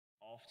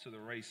to the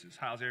races.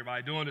 How's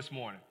everybody doing this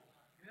morning?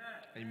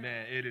 Good.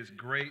 Amen. It is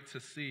great to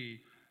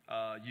see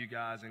you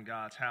guys in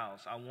God's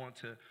house. I want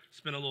to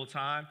spend a little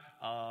time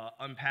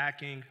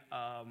unpacking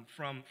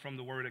from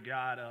the Word of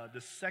God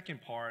the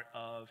second part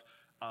of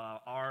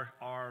our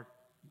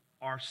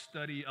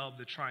study of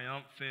the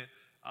triumphant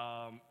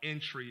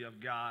entry of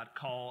God,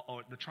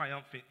 or the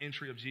triumphant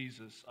entry of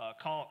Jesus,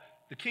 called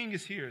 "The King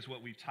is Here" is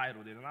what we've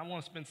titled it. And I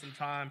want to spend some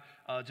time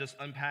just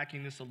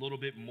unpacking this a little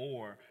bit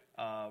more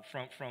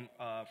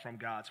from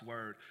God's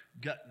Word.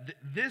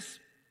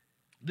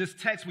 This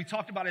text, we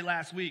talked about it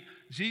last week.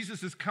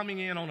 Jesus is coming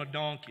in on a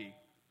donkey,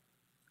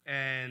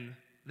 and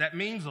that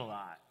means a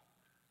lot.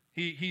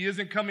 He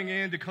isn't coming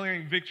in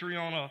declaring victory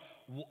on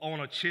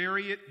a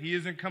chariot. He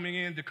isn't coming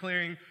in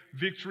declaring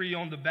victory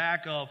on the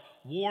back of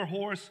war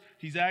horse.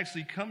 He's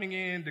actually coming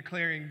in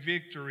declaring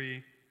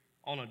victory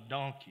on a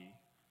donkey.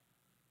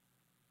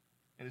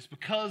 And it's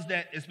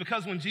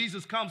because when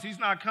Jesus comes, he's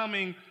not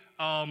coming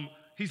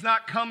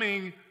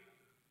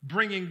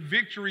bringing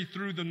victory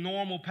through the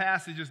normal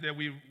passages that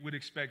we would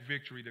expect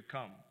victory to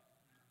come.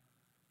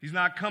 He's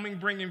not coming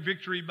bringing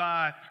victory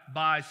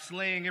by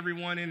slaying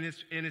everyone in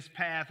his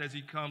path as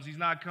he comes. He's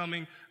not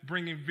coming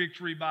bringing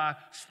victory by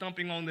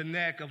stumping on the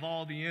neck of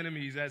all the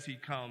enemies as he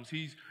comes.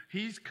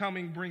 He's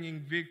coming bringing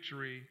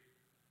victory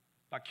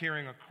by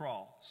carrying a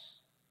cross.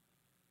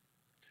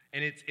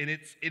 And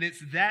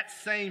it's that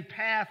same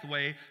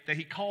pathway that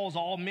he calls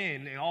all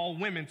men and all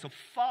women to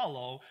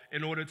follow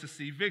in order to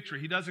see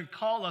victory. He doesn't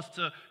call us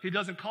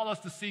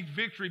to seek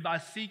victory by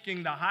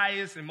seeking the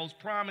highest and most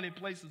prominent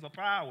places of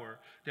power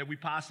that we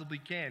possibly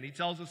can. He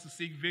tells us to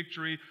seek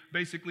victory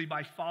basically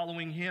by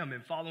following him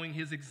and following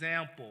his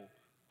example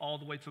all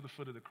the way to the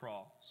foot of the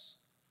cross.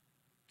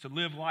 To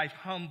live life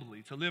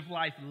humbly, to live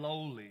life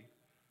lowly,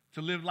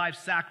 to live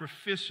life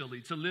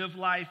sacrificially, to live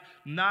life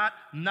not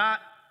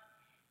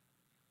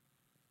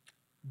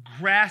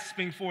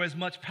grasping for as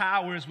much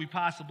power as we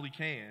possibly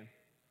can,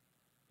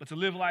 but to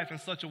live life in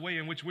such a way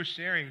in which we're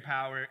sharing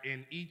power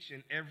in each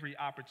and every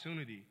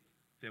opportunity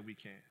that we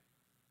can.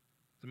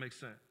 Does it make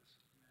sense?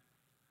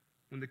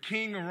 When the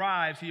King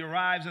arrives, he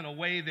arrives in a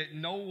way that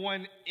no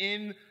one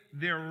in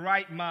their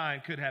right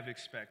mind could have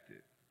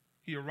expected.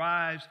 He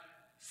arrives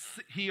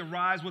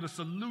with a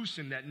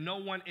solution that no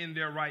one in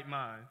their right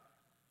mind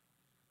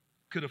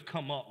could have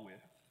come up with.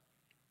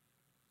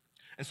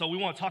 And so we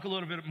want to talk a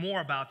little bit more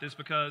about this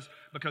because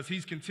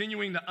he's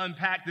continuing to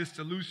unpack this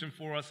solution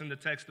for us in the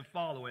text to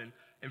follow. In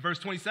verse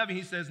 27,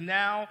 he says,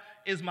 "Now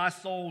is my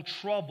soul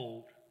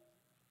troubled.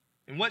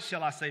 And what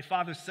shall I say?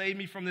 Father, save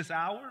me from this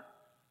hour?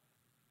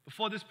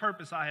 Before this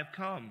purpose I have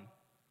come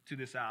to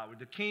this hour."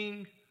 The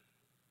king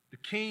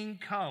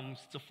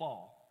comes to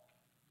fall.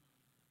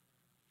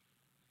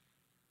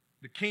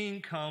 The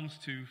king comes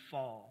to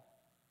fall.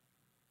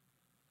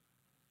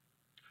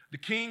 The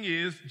king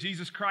is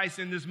Jesus Christ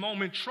in this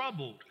moment,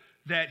 troubled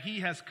that he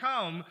has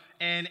come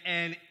and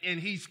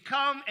he's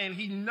come and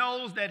he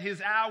knows that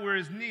his hour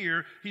is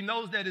near. He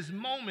knows that his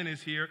moment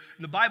is here.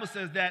 And the Bible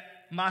says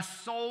that my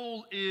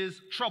soul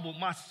is troubled.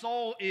 My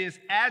soul is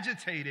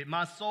agitated.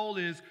 My soul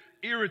is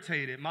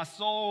irritated. My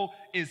soul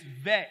is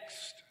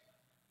vexed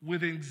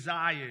with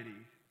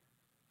anxiety.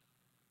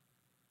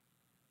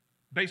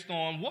 Based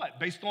on what?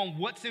 Based on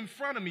what's in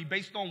front of me,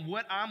 based on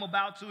what I'm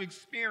about to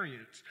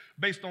experience,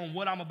 based on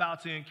what I'm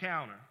about to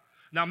encounter.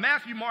 Now,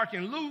 Matthew, Mark,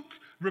 and Luke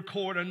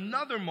record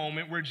another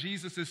moment where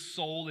Jesus'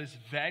 soul is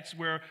vexed,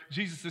 where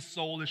Jesus'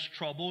 soul is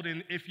troubled.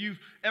 And if you've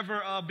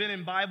ever been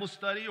in Bible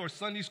study or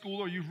Sunday school,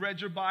 or you've read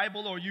your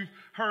Bible, or you've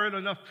heard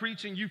enough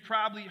preaching, you've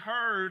probably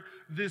heard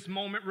this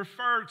moment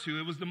referred to.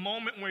 It was the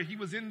moment where he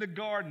was in the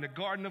Garden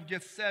of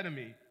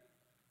Gethsemane.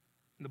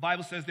 The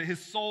Bible says that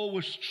his soul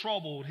was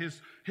troubled.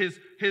 His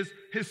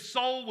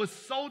soul was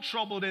so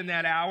troubled in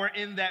that hour,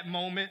 in that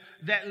moment,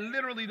 that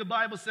literally the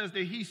Bible says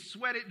that he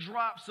sweated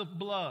drops of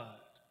blood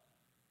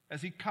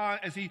as he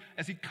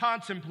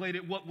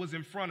contemplated what was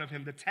in front of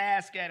him, the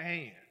task at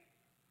hand.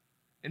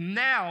 And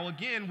now,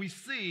 again, we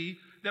see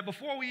that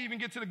before we even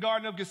get to the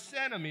Garden of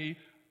Gethsemane,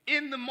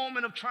 in the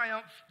moment of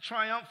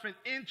triumphant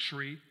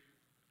entry,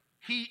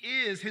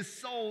 his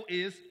soul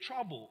is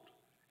troubled.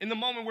 In the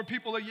moment where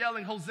people are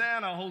yelling,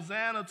 "Hosanna,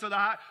 Hosanna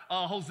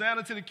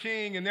to the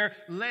King," and they're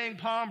laying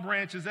palm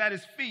branches at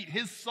his feet,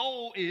 his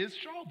soul is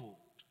troubled.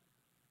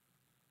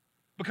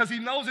 Because he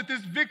knows that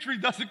this victory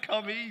doesn't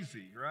come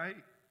easy, right?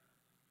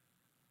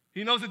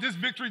 He knows that this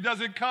victory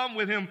doesn't come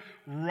with him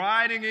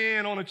riding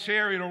in on a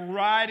chariot or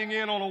riding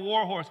in on a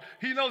war horse.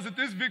 He knows that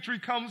this victory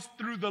comes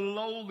through the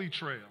lowly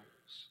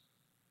trails.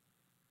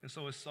 And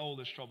so his soul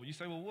is troubled. You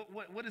say, well,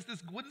 what is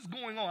this? What is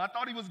going on? I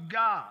thought he was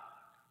God.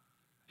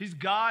 He's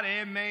God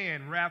and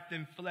man wrapped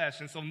in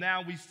flesh. And so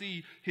now we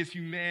see his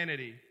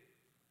humanity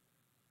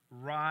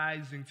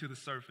rising to the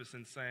surface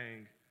and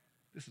saying,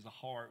 this is a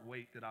hard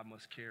weight that I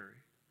must carry.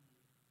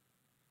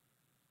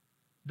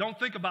 Don't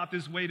think about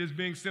this weight as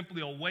being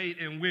simply a weight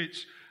in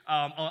which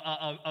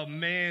a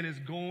man is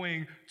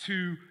going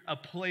to a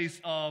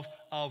place of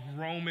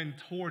Roman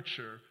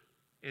torture,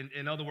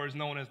 in other words,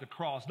 known as the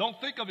cross. Don't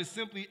think of it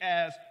simply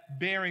as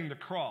bearing the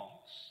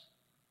cross.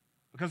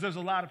 Because there's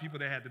a lot of people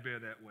that had to bear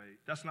that weight.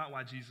 That's not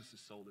why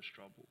Jesus' soul is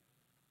troubled.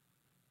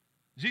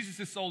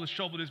 Jesus' soul is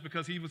troubled is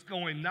because he was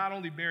going not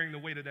only bearing the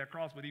weight of that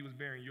cross, but he was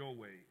bearing your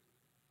weight.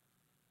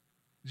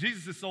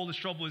 Jesus' soul is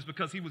troubled is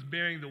because he was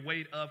bearing the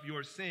weight of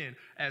your sin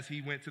as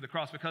he went to the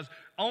cross. Because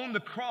on the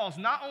cross,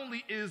 not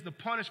only is the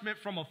punishment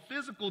from a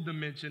physical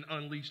dimension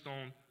unleashed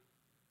on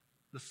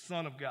the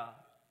Son of God,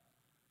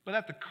 but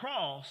at the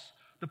cross,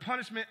 the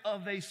punishment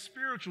of a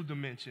spiritual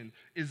dimension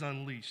is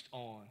unleashed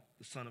on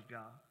the Son of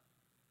God.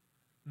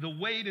 The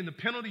weight and the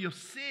penalty of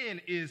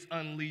sin is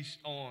unleashed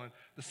on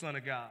the Son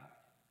of God.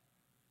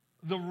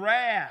 The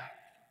wrath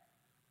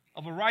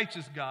of a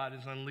righteous God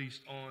is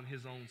unleashed on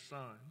his own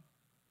Son.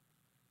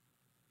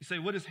 You say,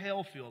 what does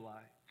hell feel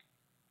like?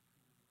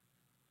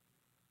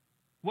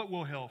 What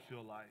will hell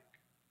feel like?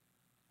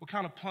 What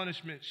kind of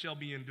punishment shall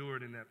be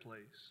endured in that place?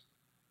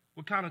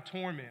 What kind of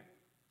torment?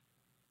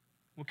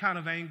 What kind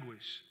of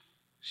anguish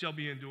shall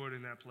be endured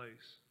in that place?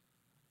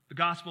 The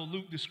Gospel of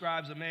Luke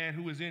describes a man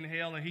who is in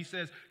hell, and he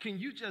says, can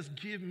you just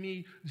give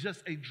me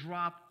just a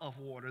drop of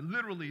water?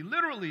 Literally,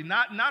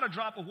 not a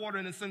drop of water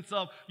in the sense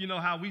of,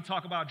 how we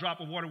talk about a drop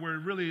of water where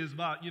it really is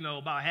about,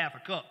 about half a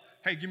cup.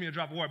 Hey, give me a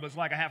drop of water, but it's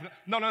like a half a cup.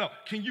 No.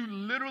 Can you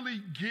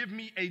literally give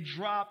me a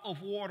drop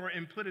of water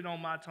and put it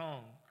on my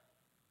tongue?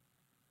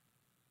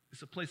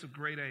 It's a place of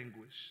great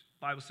anguish.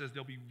 The Bible says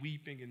there'll be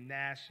weeping and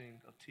gnashing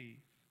of teeth.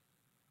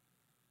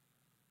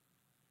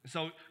 And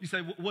so you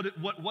say,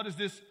 what does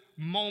this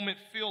moment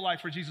feel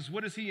like for Jesus?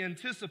 What is he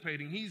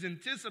anticipating? He's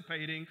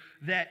anticipating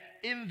that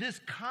in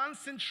this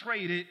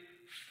concentrated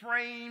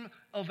frame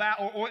of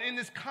or in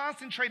this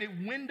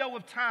concentrated window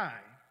of time,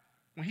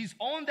 when he's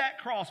on that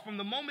cross, from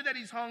the moment that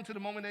he's hung to the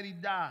moment that he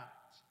dies,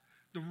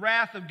 the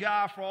wrath of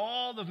God for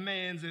all of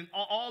man's and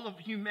all of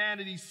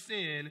humanity's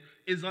sin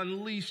is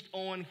unleashed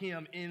on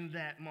him in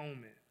that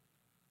moment.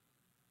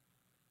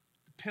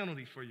 The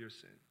penalty for your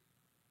sin.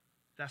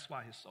 That's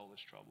why his soul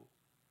is troubled.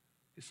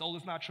 His soul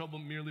is not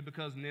troubled merely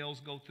because nails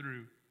go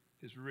through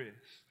his wrist.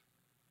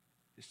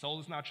 His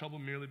soul is not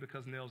troubled merely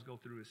because nails go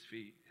through his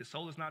feet. His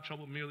soul is not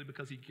troubled merely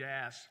because he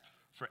gasps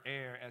for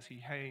air as he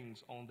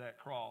hangs on that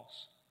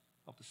cross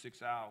up to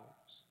 6 hours.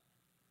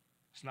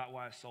 It's not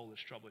why his soul is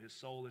troubled. His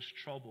soul is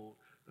troubled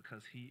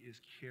because he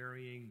is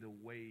carrying the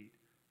weight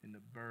and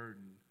the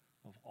burden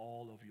of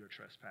all of your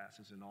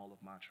trespasses and all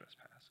of my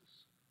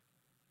trespasses.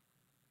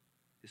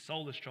 His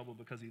soul is troubled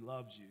because he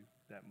loves you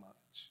that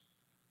much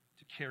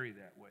to carry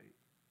that weight.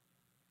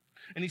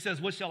 And he says,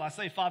 what shall I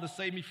say? Father,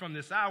 save me from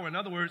this hour. In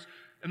other words,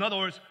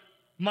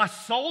 my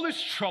soul is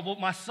troubled.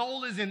 My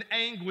soul is in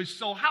anguish.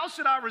 So how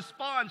should I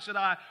respond? Should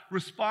I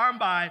respond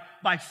by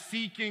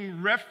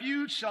seeking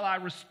refuge? Shall I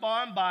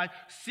respond by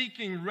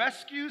seeking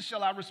rescue?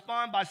 Shall I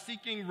respond by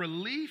seeking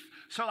relief?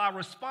 Shall I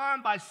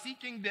respond by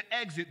seeking the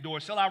exit door?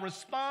 Shall I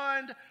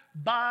respond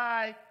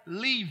by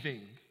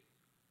leaving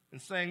and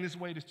saying this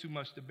weight is too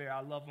much to bear?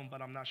 I love them,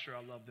 but I'm not sure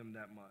I love them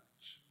that much.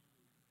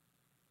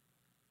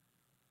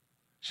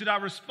 Should I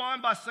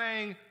respond by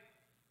saying,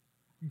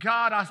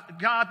 God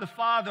the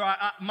Father,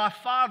 my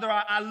Father,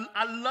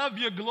 I love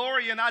your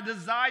glory and I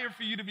desire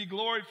for you to be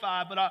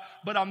glorified,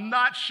 but I'm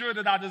not sure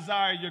that I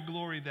desire your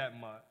glory that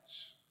much.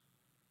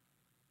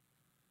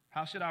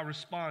 How should I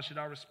respond? Should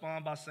I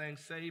respond by saying,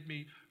 save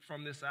me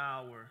from this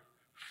hour,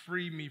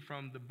 free me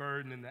from the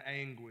burden and the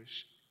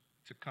anguish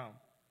to come?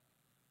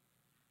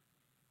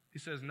 He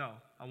says, no,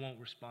 I won't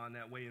respond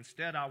that way.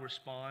 Instead, I'll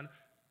respond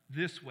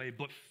this way,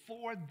 but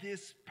for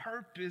this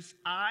purpose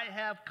I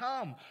have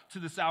come to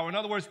this hour. In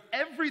other words,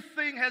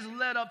 everything has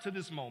led up to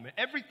this moment.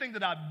 Everything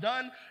that I've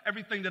done,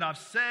 everything that I've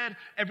said,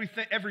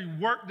 every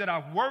work that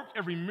I've worked,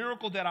 every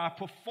miracle that I've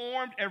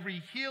performed,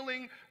 every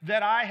healing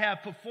that I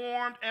have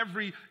performed,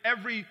 every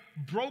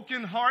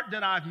broken heart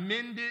that I've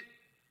mended,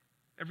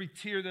 every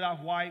tear that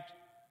I've wiped,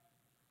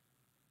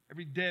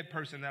 every dead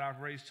person that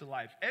I've raised to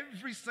life,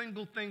 every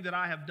single thing that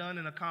I have done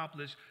and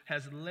accomplished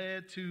has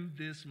led to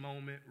this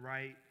moment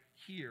right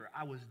here.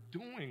 I was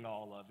doing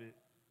all of it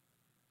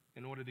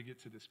in order to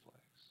get to this place.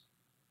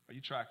 Are you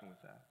tracking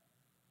with that?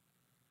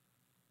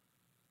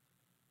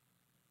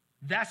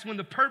 That's when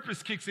the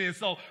purpose kicks in.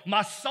 So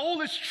my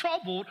soul is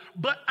troubled,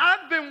 but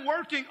I've been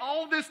working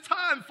all this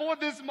time for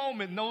this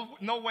moment.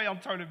 No way I'm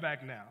turning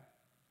back now.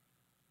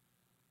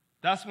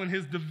 That's when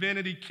his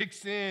divinity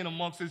kicks in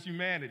amongst his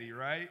humanity,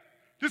 right?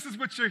 This is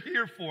what you're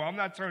here for. I'm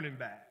not turning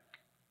back.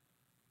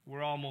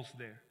 We're almost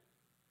there.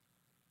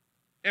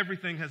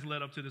 Everything has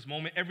led up to this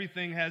moment.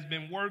 Everything has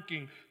been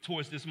working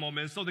towards this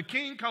moment. And so the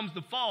king comes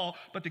to fall,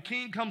 but the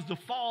king comes to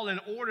fall in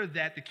order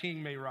that the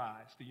king may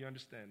rise. Do you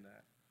understand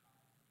that?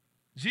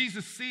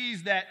 Jesus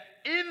sees that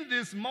in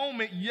this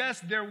moment, yes,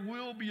 there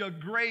will be a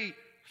great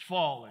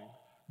falling.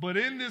 But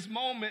in this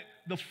moment,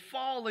 the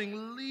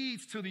falling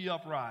leads to the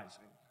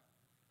uprising.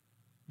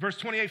 Verse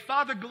 28,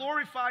 Father,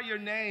 glorify your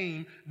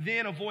name.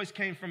 Then a voice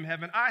came from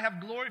heaven. I have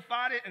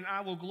glorified it, and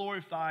I will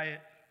glorify it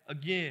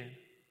again.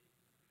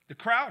 The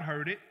crowd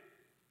heard it.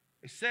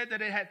 They said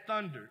that it had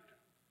thundered.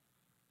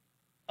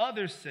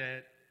 Others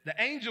said, the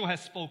angel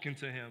has spoken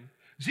to him.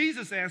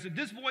 Jesus answered,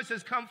 "This voice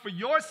has come for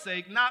your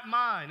sake, not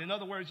mine." In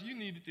other words, you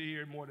needed to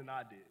hear it more than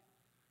I did.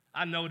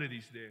 I know that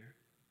he's there.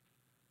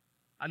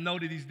 I know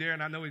that he's there,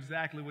 and I know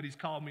exactly what he's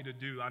called me to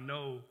do. I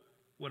know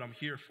what I'm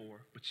here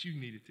for, but you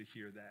needed to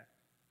hear that.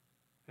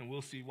 And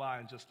we'll see why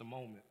in just a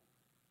moment.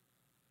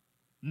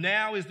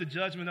 Now is the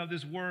judgment of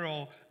this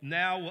world.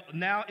 Now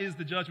is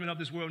the judgment of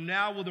this world.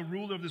 Now will the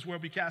ruler of this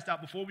world be cast out.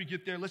 Before we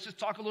get there, let's just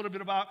talk a little bit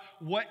about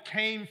what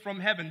came from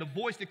heaven, the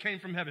voice that came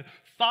from heaven.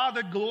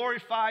 Father,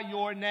 glorify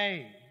your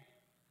name.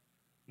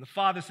 And the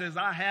Father says,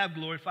 I have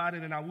glorified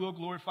it and I will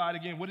glorify it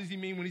again. What does he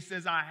mean when he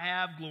says, I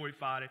have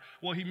glorified it?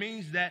 Well, he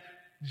means that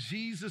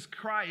Jesus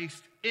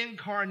Christ,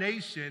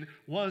 incarnation,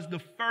 was the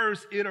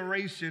first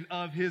iteration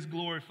of his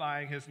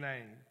glorifying his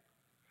name.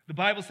 The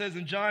Bible says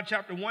in John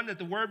chapter 1 that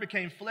the Word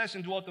became flesh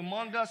and dwelt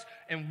among us,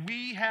 and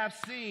we have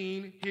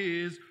seen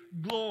his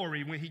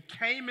glory. When he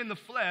came in the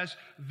flesh,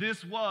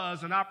 this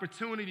was an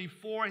opportunity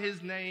for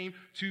his name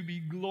to be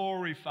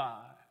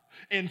glorified.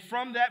 And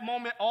from that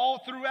moment all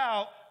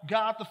throughout,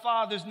 God the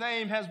Father's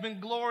name has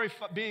been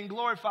being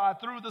glorified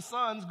through the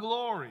Son's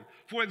glory.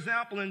 For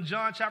example, in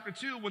John chapter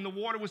 2, when the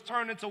water was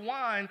turned into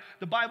wine,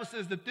 the Bible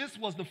says that this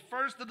was the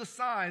first of the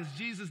signs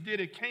Jesus did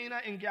at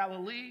Cana in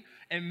Galilee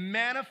and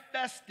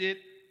manifested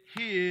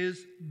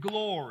his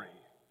glory.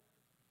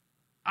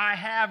 I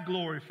have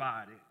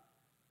glorified it.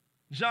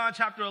 John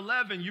chapter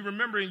 11, you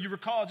remember and you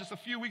recall just a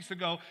few weeks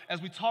ago as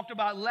we talked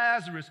about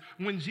Lazarus,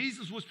 when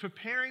Jesus was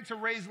preparing to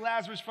raise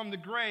Lazarus from the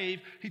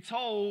grave, he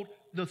told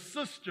the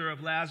sister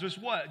of Lazarus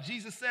what?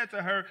 Jesus said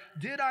to her,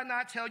 "Did I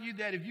not tell you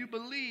that if you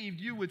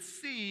believed, you would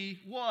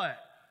see what?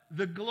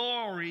 The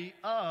glory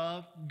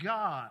of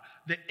God."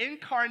 The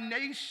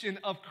incarnation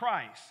of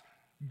Christ,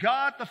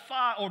 God the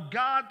Father, or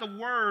God the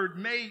Word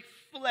made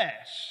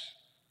flesh,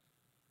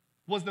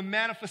 was the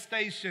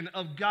manifestation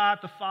of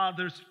God the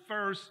Father's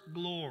first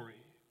glory.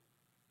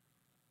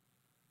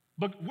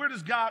 But where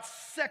does God's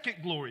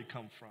second glory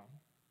come from?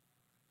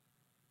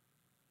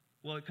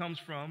 Well, it comes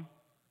from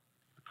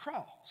the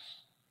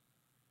cross.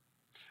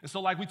 And so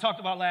like we talked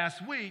about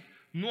last week,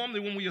 normally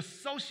when we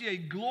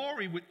associate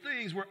glory with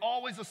things, we're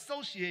always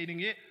associating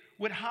it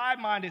with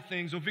high-minded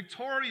things or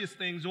victorious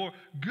things or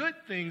good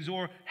things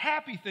or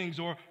happy things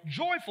or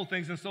joyful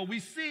things. And so we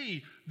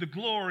see the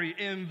glory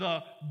in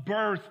the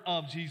birth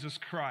of Jesus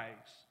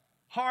Christ.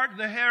 Hark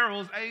the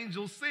heralds,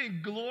 angels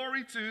sing,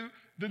 glory to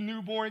the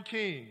newborn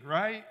King,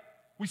 right?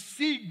 We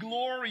see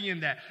glory in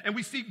that. And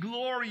we see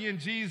glory in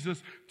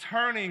Jesus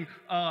turning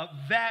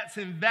vats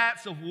and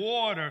vats of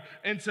water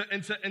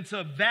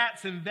into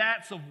vats and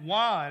vats of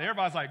wine.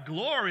 Everybody's like,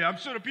 glory. I'm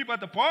sure the people at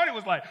the party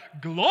was like,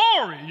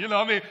 glory. You know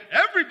what I mean?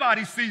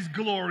 Everybody sees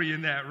glory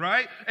in that,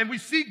 right? And we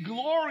see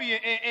glory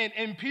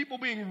in people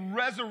being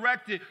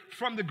resurrected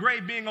from the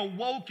grave, being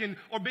awoken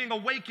or being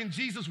awakened.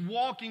 Jesus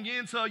walking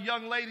into a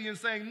young lady and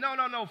saying,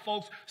 no,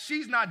 folks,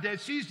 she's not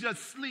dead. She's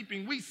just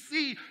sleeping. We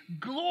see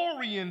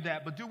glory in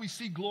that. But do we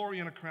see glory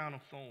in a crown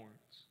of thorns?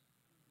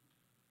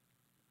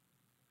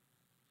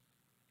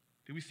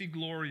 Do we see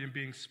glory in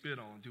being spit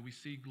on? Do we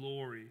see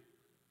glory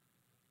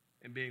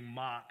in being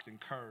mocked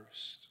and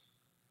cursed?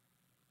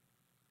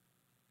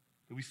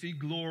 Do we see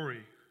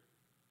glory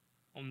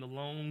on the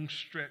long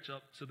stretch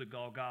up to the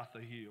Golgotha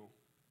hill?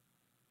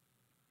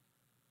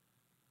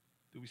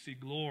 Do we see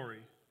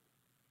glory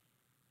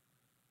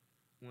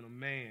when a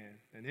man,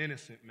 an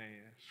innocent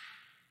man,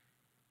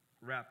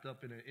 wrapped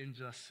up in an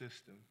unjust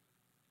system,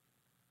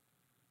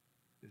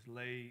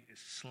 is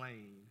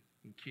slain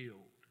and killed?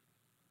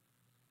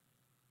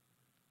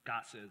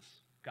 God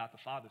the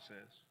Father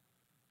says,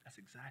 that's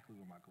exactly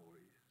where my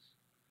glory is.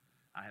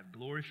 I have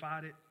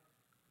glorified it,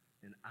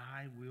 and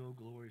I will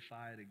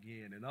glorify it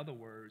again. In other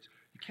words,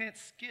 you can't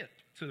skip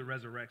to the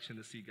resurrection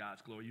to see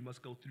God's glory. You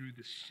must go through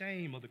the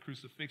shame of the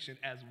crucifixion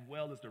as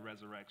well as the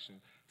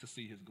resurrection to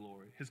see his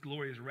glory. His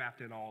glory is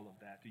wrapped in all of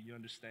that. Do you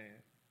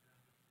understand?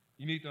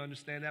 You need to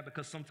understand that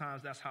because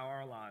sometimes that's how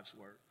our lives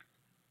work.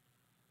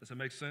 Does that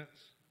make sense?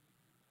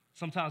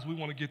 Sometimes we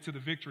want to get to the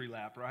victory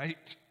lap, right?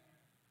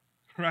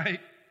 Right?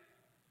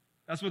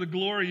 That's where the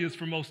glory is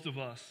for most of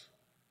us.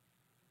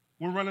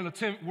 We're running a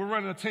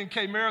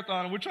 10K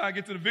marathon, and we're trying to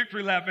get to the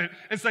victory lap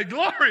and say,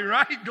 glory,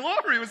 right?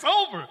 Glory, it's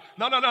over.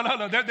 No.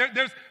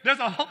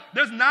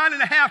 There's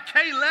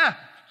 9.5K left.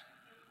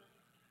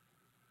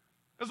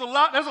 There's a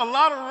lot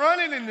of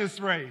running in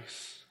this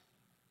race.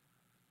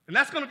 And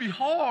that's going to be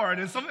hard,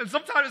 and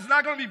sometimes it's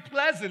not going to be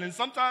pleasant, and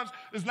sometimes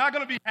it's not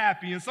going to be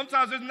happy, and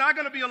sometimes there's not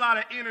going to be a lot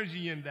of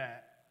energy in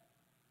that.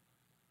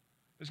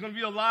 There's going to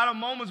be a lot of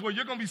moments where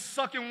you're going to be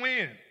sucking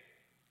wind.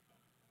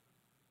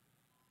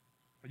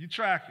 Are you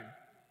tracking?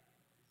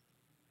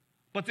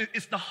 But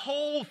it's the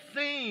whole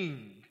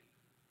thing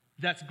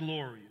that's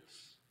glorious.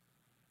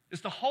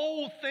 It's the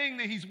whole thing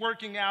that he's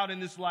working out in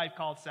this life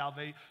called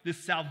salvation,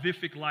 this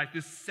salvific life,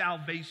 this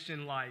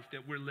salvation life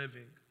that we're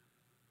living.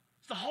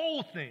 It's the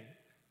whole thing.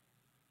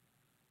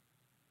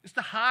 It's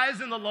the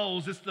highs and the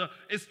lows. It's the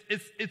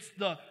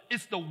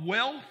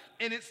wealth,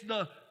 and it's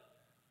the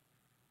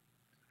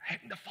hang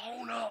the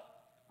phone up,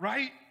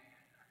 right?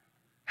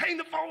 Hang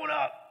the phone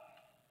up.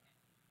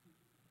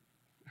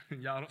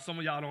 Some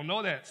of y'all don't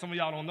know that. Some of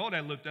y'all don't know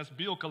that look. That's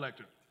bill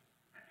collector.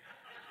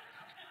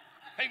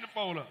 Hang the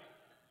phone up.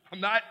 I'm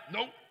not.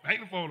 Nope.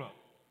 Hang the phone up.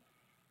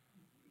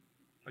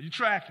 Are you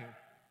tracking?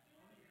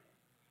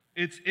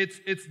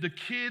 It's the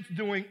kids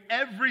doing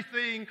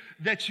everything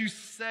that you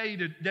say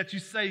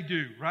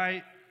do,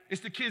 right?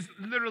 It's the kids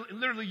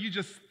literally you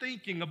just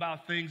thinking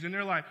about things, and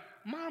they're like,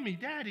 Mommy,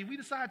 Daddy, we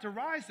decided to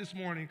rise this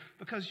morning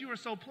because you are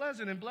so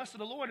pleasant and blessed of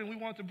the Lord, and we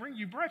want to bring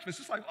you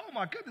breakfast. It's like, oh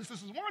my goodness,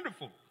 this is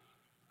wonderful.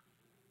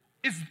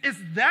 It's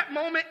that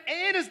moment,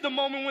 and it's the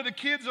moment when the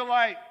kids are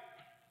like,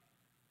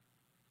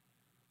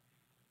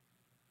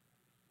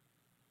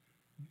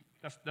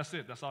 that's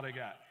it. That's all they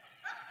got.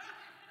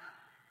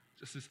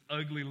 Just this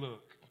ugly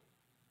look.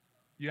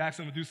 You ask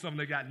them to do something,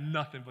 they got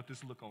nothing but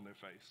this look on their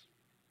face.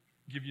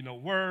 Give you no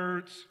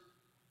words,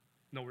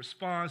 no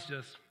response,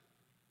 just.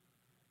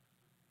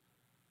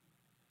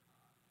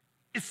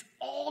 It's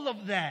all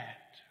of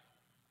that.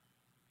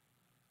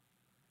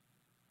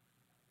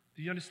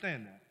 Do you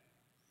understand that?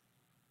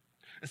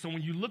 And so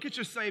when you look at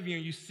your Savior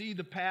and you see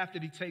the path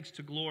that he takes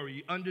to glory,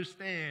 you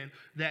understand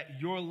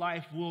that your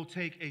life will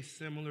take a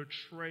similar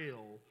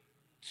trail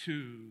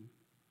to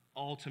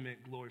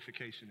ultimate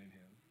glorification in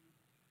him.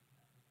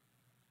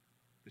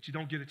 That you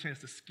don't get a chance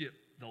to skip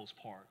those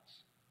parts.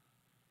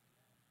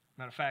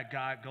 Matter of fact,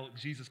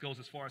 Jesus goes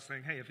as far as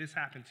saying, hey, if this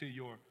happened to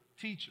your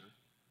teacher,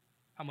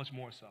 how much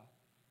more so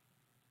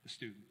the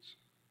students?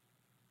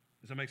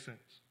 Does that make sense?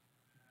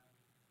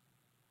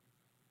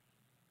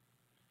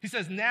 He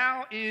says,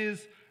 now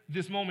is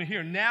this moment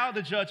here. Now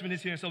the judgment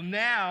is here. So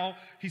now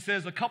he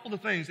says a couple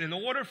of things. In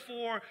order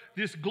for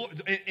this glory,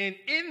 and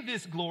in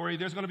this glory,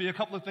 there's going to be a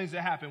couple of things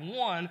that happen.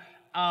 One,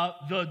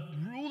 the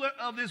ruler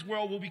of this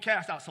world will be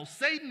cast out. So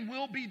Satan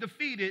will be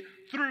defeated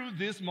through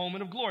this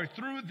moment of glory,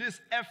 through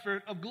this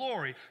effort of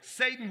glory.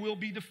 Satan will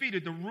be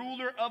defeated. The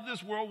ruler of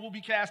this world will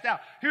be cast out.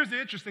 Here's the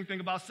interesting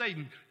thing about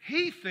Satan.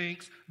 He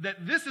thinks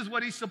that this is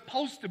what he's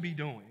supposed to be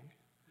doing.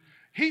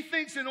 He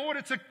thinks in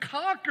order to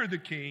conquer the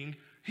king,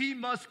 he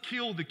must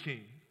kill the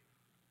king.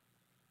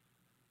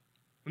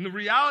 And the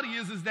reality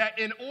is that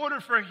in order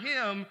for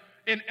him,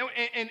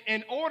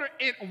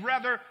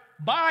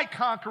 by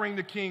conquering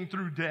the king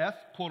through death,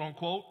 quote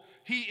unquote,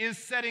 he is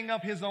setting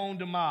up his own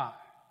demise.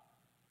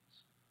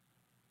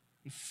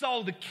 And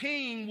so the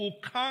king will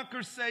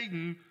conquer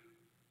Satan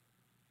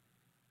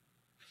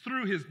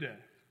through his death.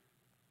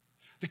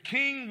 The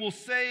king will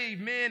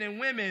save men and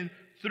women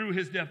through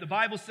his death. The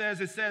Bible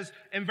says, it says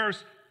in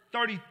verse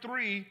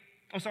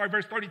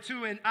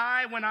 32, and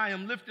I, when I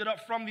am lifted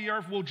up from the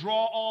earth, will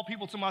draw all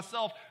people to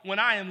myself. When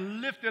I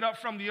am lifted up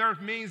from the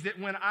earth means that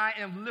when I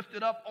am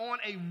lifted up on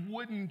a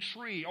wooden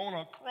tree, on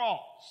a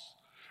cross,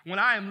 when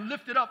I am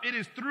lifted up, it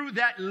is through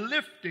that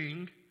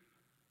lifting,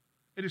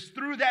 it is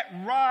through that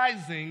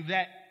rising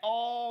that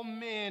all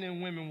men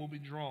and women will be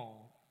drawn.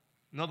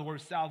 In other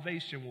words,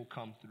 salvation will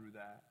come through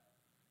that.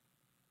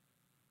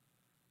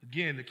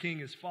 Again, the king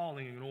is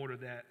falling in order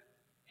that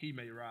he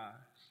may rise,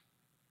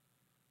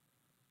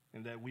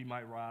 and that we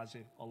might rise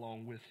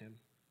along with him.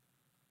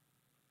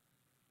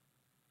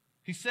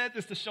 He said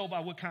this to show by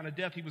what kind of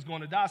death he was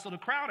going to die. So the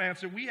crowd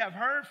answered, we have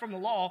heard from the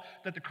law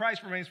that the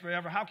Christ remains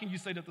forever. How can you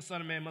say that the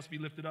Son of Man must be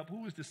lifted up?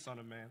 Who is this Son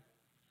of Man?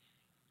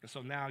 And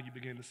so now you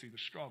begin to see the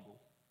struggle.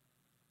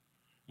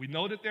 We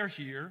know that they're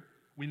here.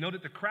 We know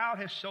that the crowd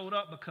has showed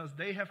up because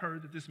they have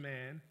heard that this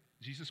man,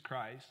 Jesus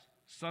Christ,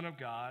 Son of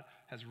God,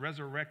 has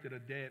resurrected a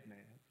dead man.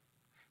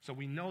 So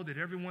we know that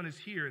everyone is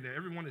here and that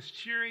everyone is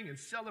cheering and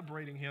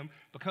celebrating him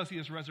because he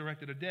has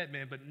resurrected a dead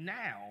man. But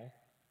now,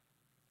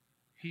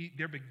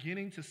 they're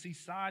beginning to see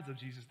sides of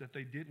Jesus that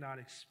they did not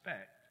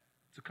expect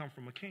to come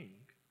from a king.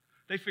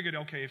 They figured,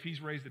 okay, if he's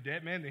raised a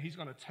dead man, then he's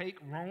going to take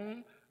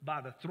Rome by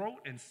the throat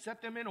and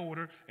set them in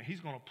order, and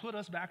he's going to put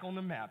us back on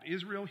the map.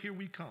 Israel, here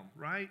we come,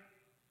 right?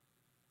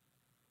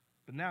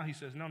 But now he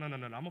says, no,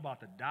 I'm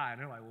about to die.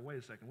 And they're like, well, wait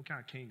a second, what kind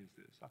of king is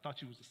this? I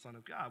thought you was the Son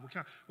of God.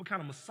 What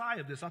kind of Messiah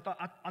is this?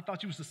 I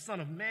thought you was the Son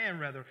of Man,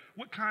 rather.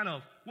 What kind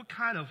of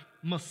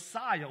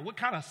Messiah, what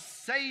kind of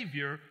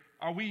Savior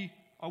are we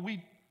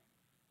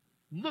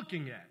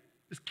looking at?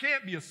 This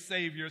can't be a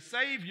Savior. A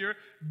Savior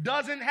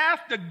doesn't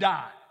have to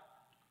die.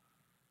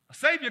 A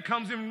Savior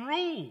comes and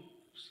rules.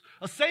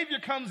 A Savior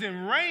comes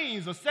and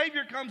reigns. A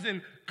Savior comes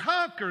and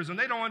conquers. And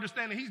they don't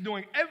understand that he's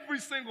doing every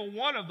single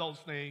one of those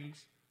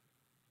things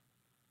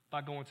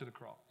by going to the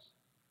cross.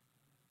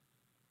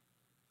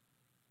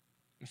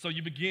 And so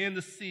you begin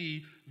to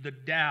see the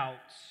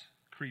doubts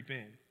creep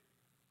in.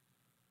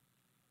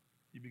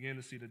 You begin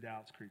to see the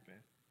doubts creep in.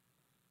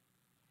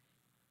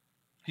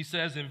 He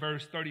says in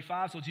verse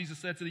 35, so Jesus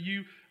said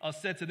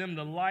to them,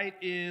 the light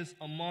is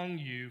among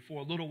you for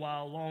a little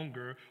while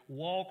longer.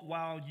 Walk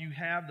while you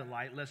have the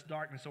light, lest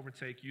darkness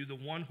overtake you. The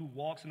one who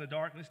walks in the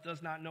darkness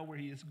does not know where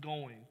he is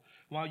going.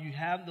 While you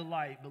have the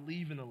light,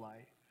 believe in the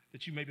light,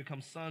 that you may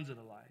become sons of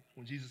the light.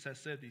 When Jesus had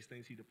said these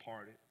things, he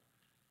departed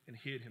and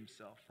hid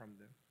himself from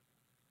them.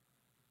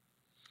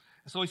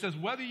 And so he says,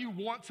 whether you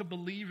want to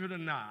believe it or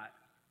not,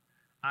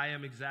 I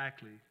am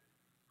exactly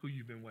who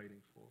you've been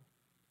waiting for.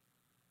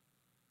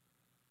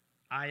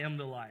 I am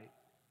the light.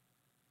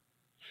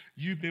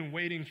 You've been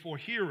waiting for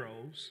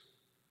heroes,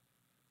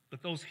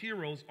 but those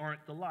heroes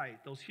aren't the light.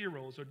 Those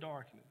heroes are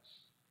darkness.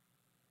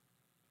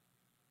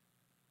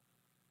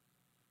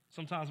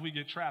 Sometimes we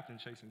get trapped in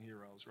chasing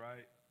heroes,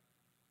 right?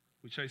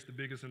 We chase the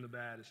biggest and the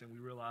baddest, and we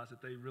realize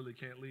that they really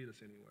can't lead us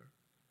anywhere.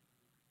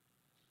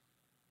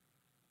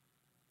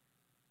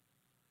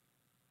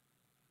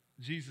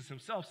 Jesus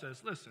himself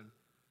says, listen,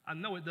 I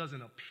know it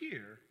doesn't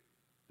appear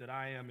that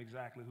I am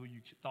exactly who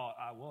you thought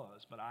I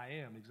was, but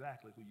I am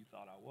exactly who you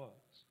thought I was.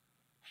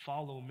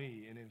 Follow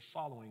me, and in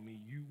following me,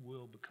 you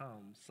will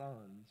become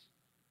sons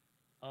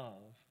of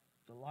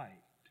the light.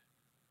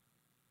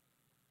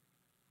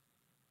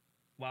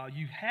 While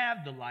you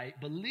have the light,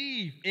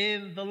 believe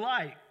in the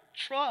light.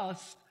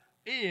 Trust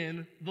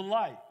in the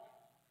light.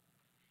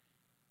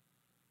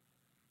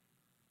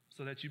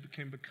 So that you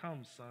can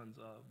become sons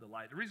of the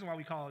light. The reason why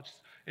we call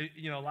it,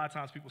 a lot of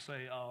times people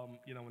say,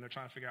 when they're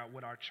trying to figure out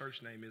what our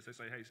church name is, they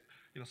say, hey,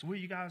 so what are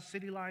you guys,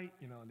 City Light?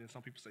 And then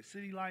some people say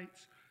City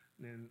Lights.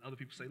 And then other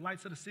people say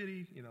Lights of the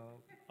City.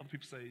 Other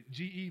people say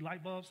GE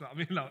light bulbs.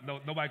 No,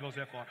 nobody goes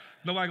that far.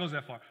 Nobody goes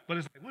that far. But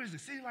it's like, what is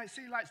it? City Lights,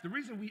 City Lights. The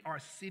reason we are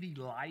City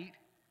Light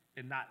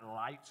and not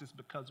lights is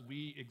because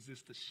we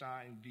exist to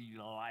shine the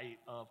light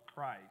of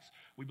Christ.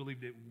 We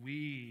believe that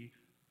we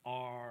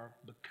are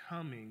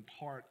becoming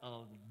part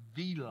of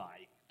the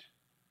light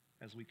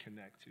as we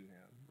connect to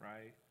him,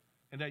 right?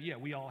 And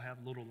that, we all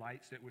have little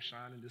lights that we're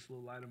shining. This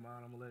little light of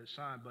mine, I'm going to let it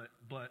shine.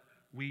 But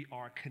we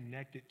are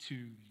connected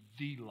to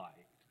the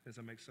light. Does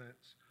that make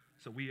sense?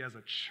 So we as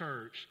a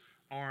church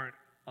aren't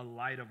a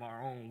light of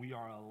our own. We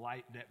are a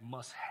light that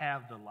must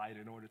have the light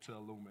in order to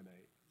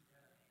illuminate.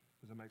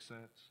 Does that make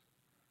sense?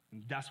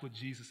 And that's what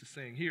Jesus is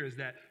saying here is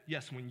that,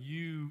 yes, when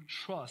you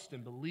trust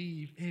and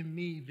believe in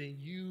me, then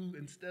you,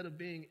 instead of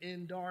being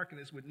in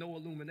darkness with no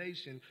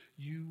illumination,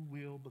 you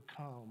will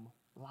become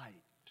light.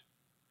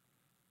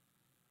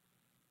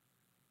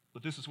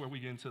 But this is where we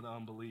get into the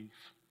unbelief.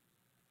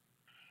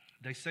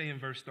 They say in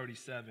verse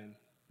 37,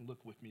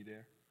 look with me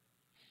there.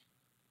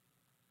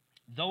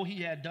 Though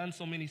he had done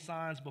so many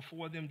signs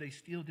before them, they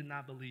still did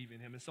not believe in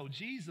him. And so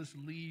Jesus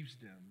leaves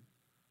them.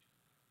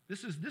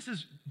 This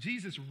is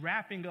Jesus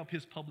wrapping up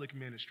his public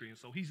ministry, and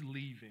so he's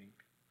leaving.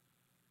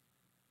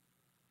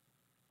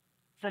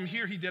 From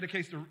here, he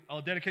dedicates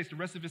the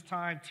rest of his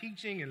time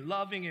teaching and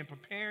loving and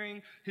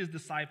preparing his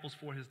disciples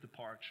for his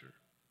departure.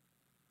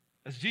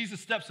 As Jesus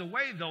steps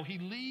away, though, he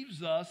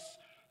leaves us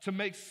to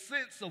make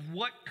sense of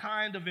what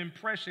kind of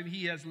impression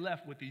he has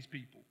left with these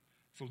people.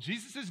 So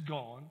Jesus is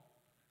gone,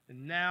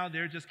 and now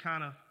they're just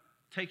kind of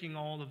taking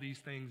all of these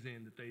things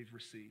in that they've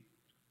received.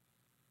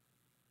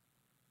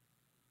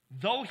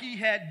 Though he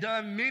had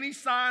done many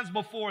signs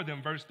before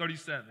them, verse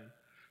 37,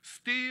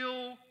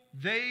 still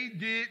they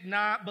did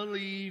not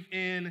believe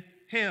in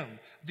him.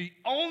 The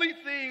only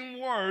thing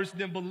worse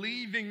than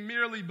believing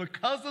merely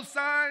because of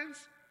signs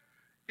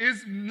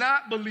is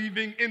not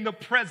believing in the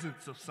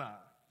presence of signs.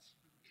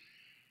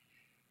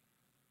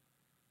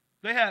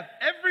 They have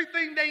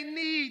everything they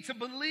need to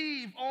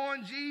believe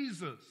on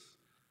Jesus,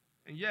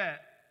 and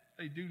yet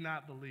they do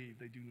not believe,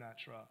 they do not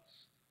trust.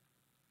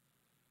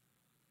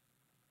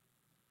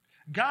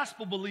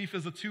 Gospel belief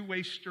is a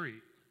two-way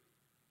street.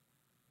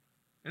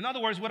 In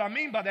other words, what I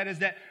mean by that is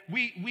that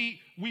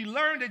we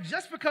learn that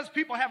just because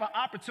people have an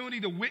opportunity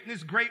to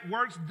witness great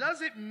works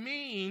doesn't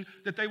mean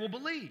that they will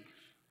believe.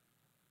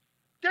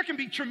 There can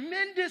be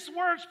tremendous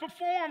works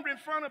performed in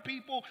front of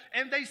people,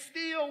 and they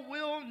still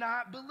will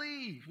not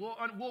believe.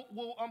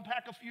 We'll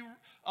unpack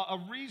a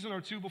reason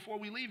or two before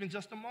we leave in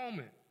just a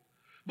moment.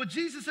 But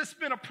Jesus has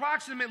spent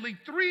approximately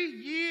 3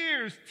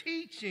 years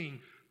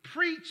teaching,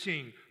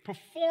 preaching,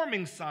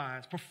 performing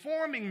signs,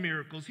 performing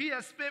miracles. He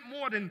has spent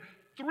more than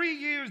 3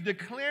 years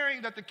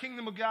declaring that the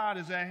kingdom of God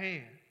is at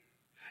hand.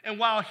 And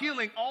while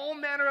healing all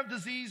manner of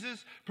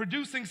diseases,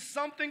 producing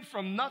something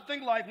from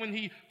nothing, like when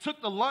he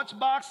took the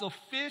lunchbox of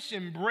fish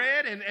and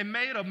bread and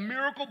made a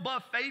miracle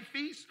buffet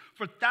feast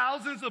for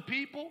thousands of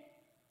people,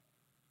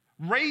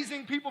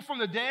 raising people from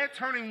the dead,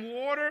 turning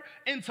water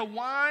into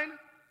wine.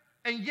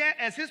 And yet,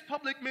 as his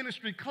public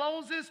ministry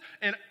closes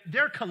and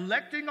they're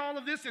collecting all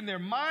of this in their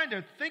mind,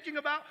 they're thinking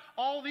about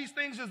all these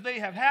things as they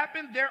have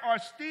happened, there are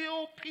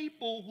still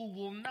people who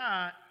will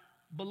not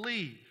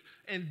believe.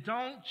 And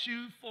don't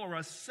you for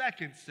a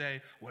second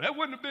say, well, that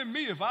wouldn't have been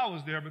me if I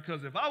was there,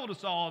 because if I would have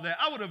saw all that,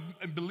 I would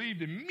have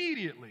believed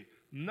immediately.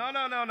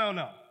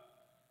 No.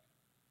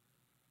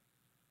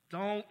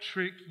 Don't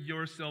trick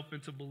yourself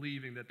into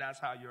believing that that's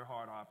how your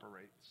heart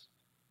operates,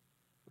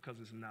 because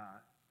it's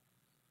not.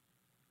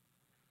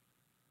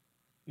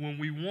 When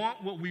we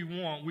want what we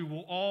want, we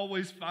will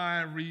always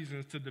find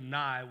reasons to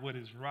deny what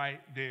is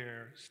right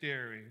there,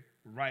 staring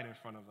right in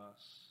front of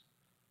us.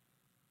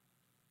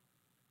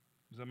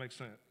 Does that make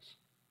sense?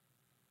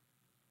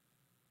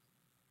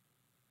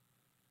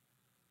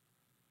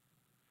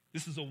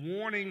 This is a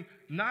warning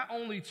not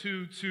only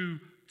to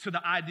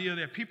the idea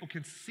that people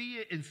can see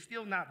it and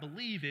still not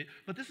believe it,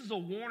 but this is a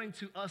warning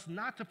to us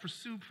not to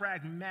pursue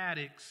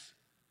pragmatics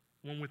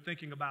when we're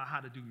thinking about how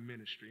to do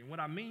ministry. And what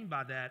I mean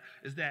by that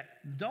is that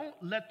don't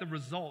let the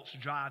results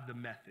drive the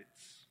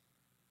methods.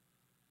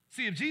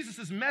 See, if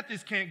Jesus'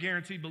 methods can't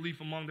guarantee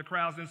belief among the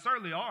crowds, then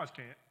certainly ours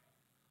can't.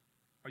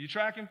 Are you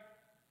tracking?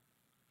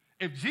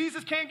 If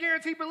Jesus can't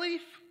guarantee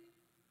belief,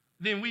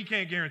 then we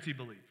can't guarantee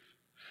belief.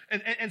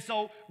 And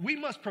so we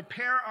must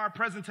prepare our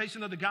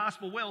presentation of the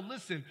gospel well.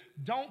 Listen,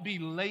 don't be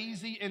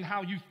lazy in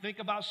how you think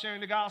about sharing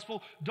the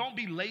gospel. Don't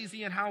be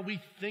lazy in how we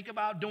think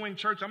about doing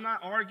church. I'm not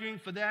arguing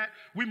for that.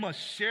 We must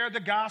share the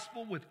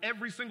gospel with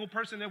every single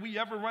person that we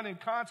ever run in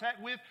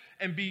contact with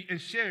and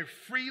share it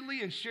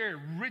freely and share it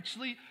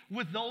richly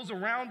with those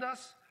around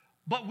us.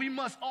 But we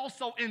must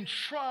also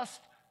entrust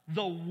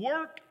the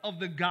work of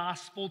the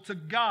gospel to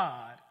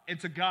God and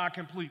to God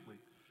completely.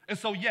 And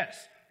so,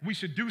 yes, we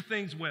should do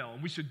things well,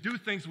 and we should do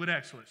things with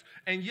excellence.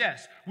 And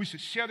yes, we should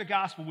share the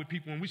gospel with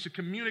people, and we should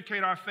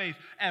communicate our faith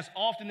as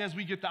often as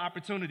we get the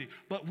opportunity.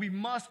 But we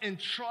must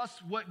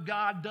entrust what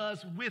God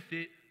does with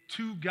it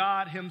to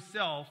God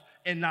himself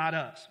and not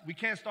us. We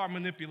can't start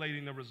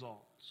manipulating the results.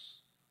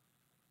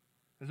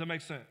 Does that make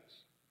sense?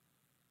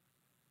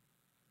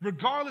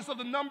 Regardless of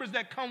the numbers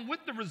that come with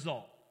the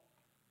result,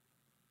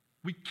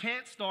 we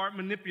can't start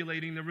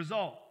manipulating the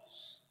results.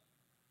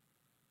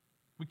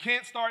 We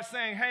can't start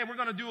saying, hey, we're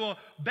going to do a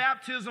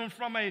baptism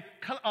from a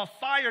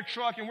fire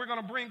truck and we're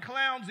going to bring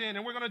clowns in,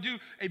 and we're going to do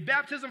a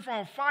baptism from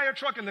a fire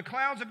truck and the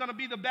clowns are going to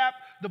be the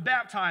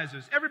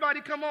baptizers.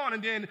 Everybody come on,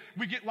 and then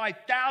we get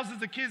like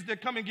thousands of kids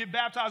that come and get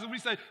baptized, and we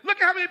say,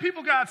 look at how many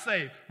people God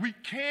saved. We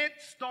can't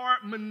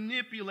start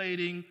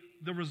manipulating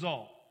the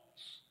results.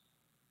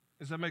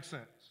 Does that make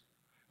sense?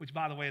 Which,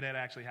 by the way, that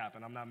actually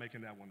happened. I'm not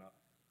making that one up.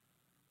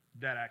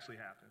 That actually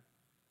happened.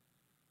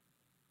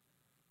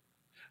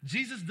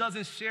 Jesus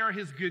doesn't share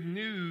his good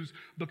news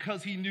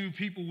because he knew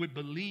people would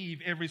believe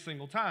every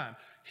single time.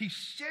 He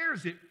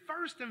shares it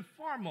first and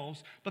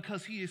foremost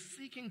because he is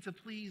seeking to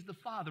please the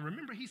Father.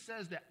 Remember, he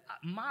says that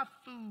my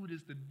food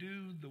is to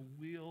do the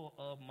will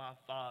of my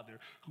Father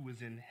who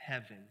is in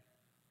heaven.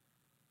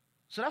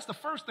 So that's the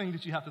first thing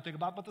that you have to think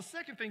about. But the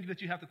second thing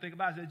that you have to think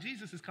about is that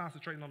Jesus is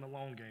concentrating on the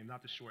long game,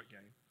 not the short game.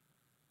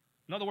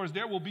 In other words,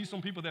 there will be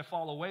some people that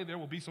fall away. There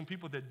will be some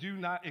people that do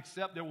not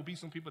accept. There will be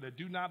some people that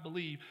do not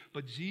believe.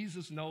 But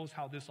Jesus knows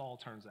how this all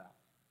turns out.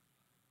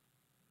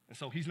 And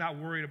so he's not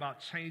worried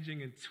about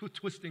changing and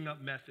twisting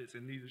up methods,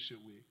 and neither should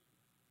we.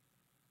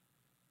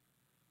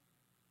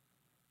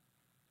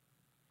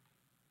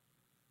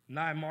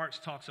 Nine Marks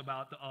talks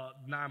about the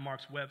Nine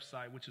Marks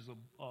website, which is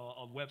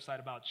a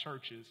website about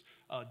churches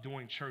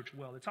doing church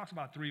well. It talks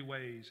about 3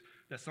 ways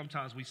that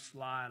sometimes we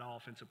slide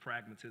off into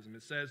pragmatism.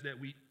 It says that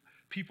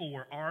people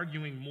were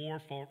arguing more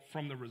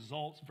from the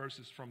results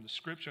versus from the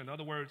scripture. In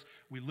other words,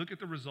 we look at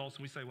the results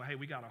and we say, well, hey,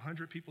 we got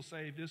 100 people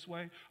saved this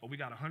way, or we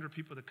got 100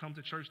 people that come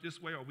to church this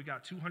way, or we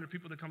got 200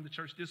 people that come to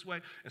church this way,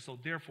 and so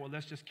therefore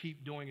let's just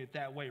keep doing it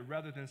that way,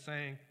 rather than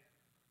saying,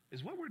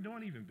 is what we're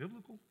doing even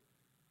biblical?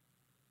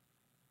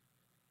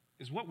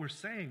 Is what we're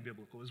saying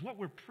biblical? Is what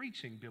we're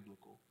preaching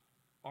biblical?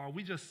 Or are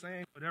we just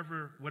saying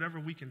whatever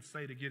we can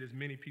say to get as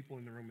many people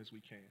in the room as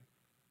we can?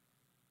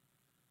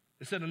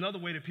 It said another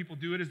way that people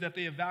do it is that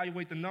they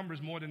evaluate the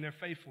numbers more than their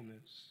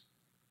faithfulness.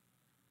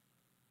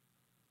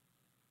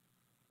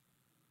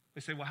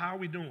 They say, well, how are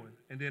we doing?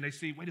 And then they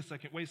see, wait a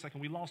second,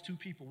 we lost 2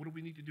 people. What do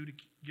we need to do to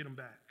get them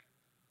back?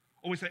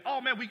 Or we say,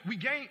 oh man, we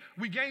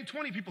gained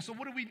 20 people. So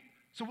what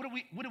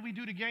do we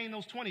do to gain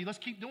those 20? Let's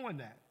keep doing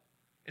that.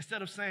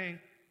 Instead of saying,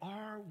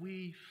 are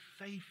we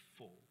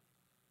faithful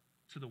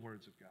to the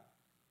words of God?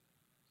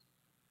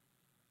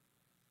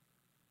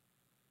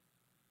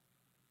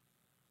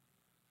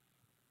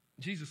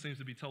 Jesus seems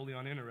to be totally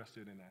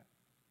uninterested in that.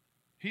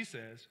 He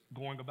says,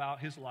 going about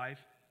his life,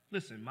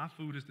 listen, my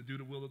food is to do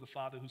the will of the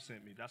Father who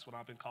sent me. That's what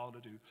I've been called to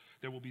do.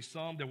 There will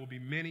be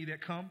many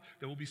that come.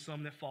 There will be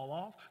some that fall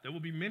off. There will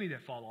be many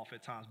that fall off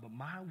at times. But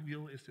my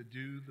will is to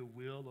do the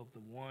will of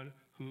the one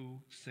who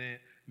sent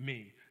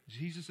me.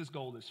 Jesus'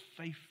 goal is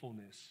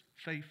faithfulness,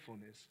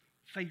 faithfulness,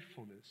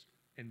 faithfulness,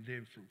 and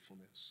then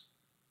fruitfulness.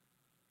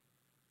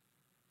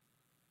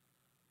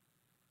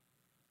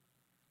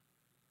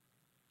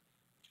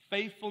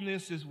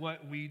 Faithfulness is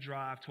what we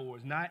drive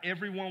towards. Not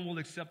everyone will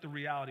accept the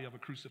reality of a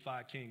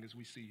crucified king, as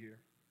we see here.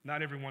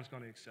 Not everyone's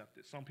going to accept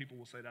it. Some people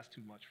will say, that's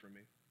too much for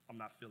me. I'm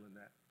not feeling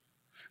that.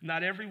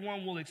 Not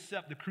everyone will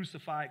accept the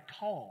crucified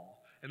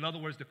call. In other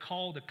words, the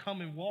call to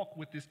come and walk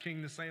with this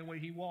king the same way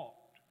he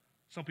walked.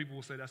 Some people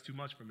will say, that's too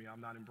much for me. I'm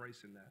not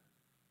embracing that.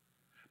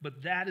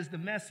 But that is the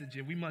message,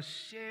 and we must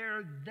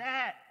share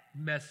that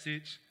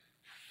message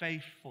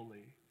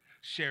faithfully.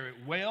 Share it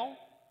well,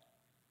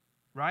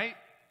 right?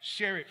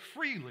 Share it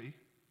freely,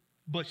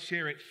 but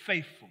share it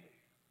faithfully.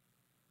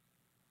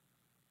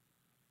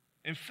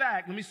 In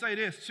fact, let me say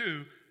this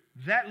too.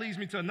 That leads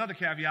me to another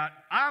caveat.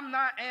 I'm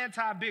not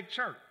anti-big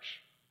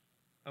church,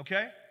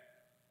 okay?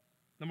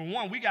 Number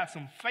one, we got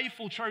some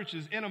faithful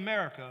churches in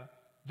America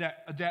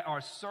that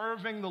are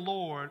serving the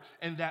Lord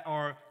and that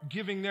are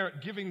giving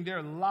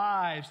their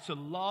lives to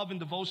love and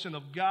devotion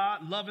of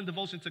God, love and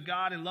devotion to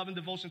God, and love and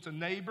devotion to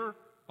neighbor,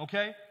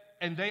 okay?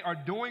 and they are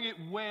doing it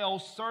well,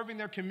 serving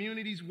their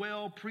communities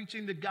well,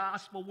 preaching the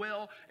gospel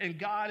well, and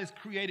God is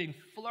creating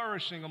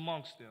flourishing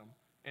amongst them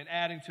and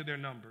adding to their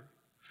number.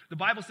 The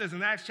Bible says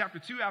in Acts chapter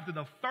 2, after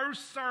the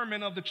first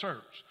sermon of the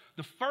church,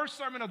 the first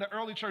sermon of the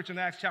early church in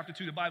Acts chapter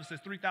 2, the Bible says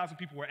 3,000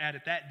 people were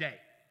added that day.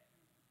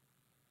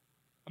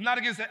 I'm not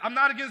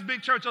against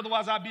big church,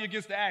 otherwise I'd be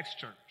against the Acts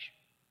church.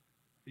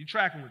 Are you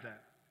tracking with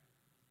that?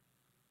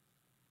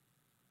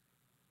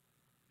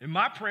 And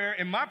my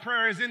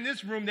prayer is in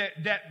this room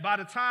that by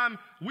the time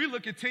we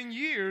look at 10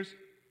 years,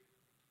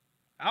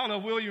 I don't know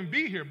if we'll even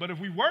be here, but if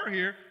we were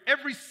here,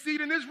 every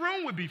seat in this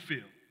room would be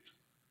filled.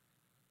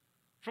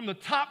 From the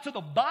top to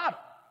the bottom.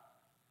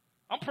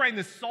 I'm praying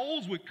that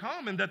souls would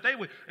come and that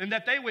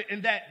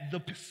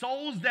the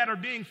souls that are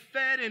being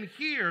fed in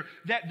here,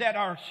 that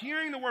are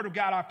hearing the word of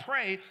God, I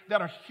pray,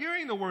 that are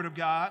hearing the word of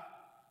God,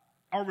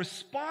 are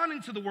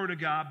responding to the word of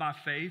God by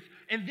faith,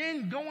 and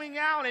then going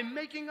out and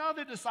making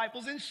other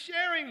disciples and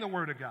sharing the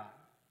word of God.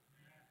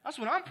 That's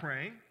what I'm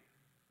praying.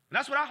 And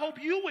that's what I hope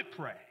you would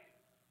pray.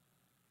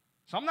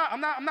 So I'm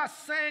not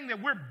saying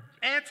that we're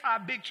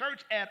anti-big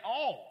church at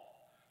all.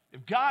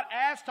 If God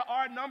adds to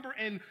our number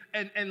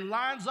and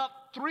lines up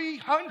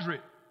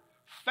 300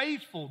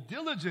 faithful,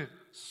 diligent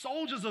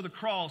soldiers of the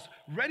cross,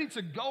 ready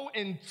to go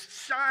and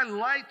shine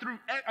light through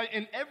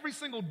in every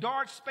single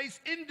dark space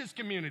in this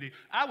community,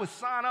 I would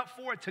sign up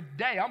for it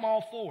today. I'm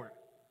all for it.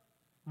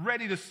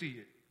 Ready to see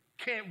it.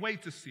 Can't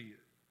wait to see it.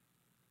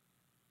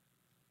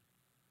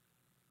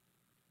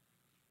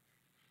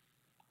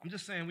 I'm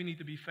just saying we need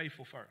to be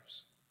faithful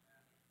first.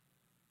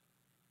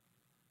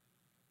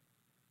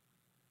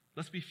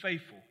 Let's be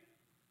faithful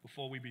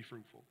before we be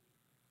fruitful.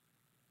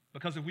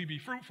 Because if we be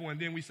fruitful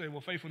and then we say,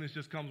 well, faithfulness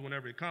just comes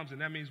whenever it comes,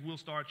 and that means we'll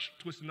start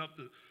twisting up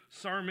the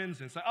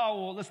sermons and say,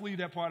 oh, well, let's leave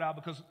that part out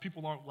because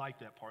people don't like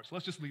that part. So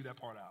let's just leave that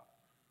part out.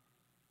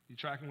 You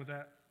tracking with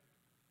that?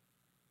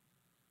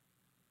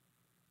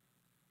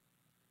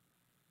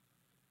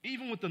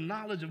 Even with the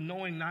knowledge of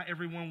knowing not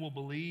everyone will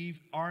believe,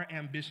 our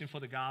ambition for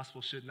the gospel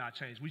should not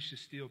change. We should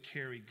still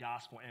carry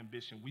gospel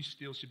ambition. We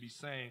still should be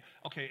saying,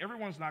 okay,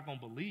 everyone's not going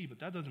to believe, but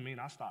that doesn't mean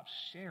I stop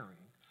sharing.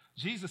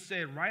 Jesus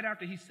said, right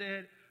after he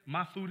said,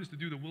 my food is to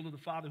do the will of the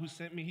Father who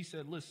sent me, he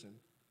said, listen,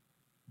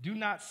 do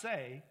not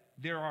say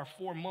there are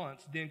 4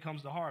 months, then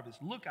comes the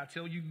harvest. Look, I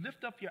tell you,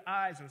 lift up your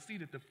eyes and see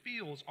that the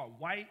fields are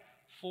white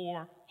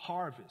for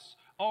harvest.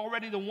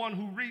 Already the one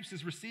who reaps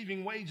is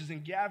receiving wages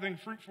and gathering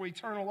fruit for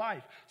eternal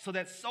life, so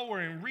that sower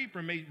and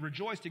reaper may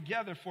rejoice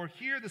together. For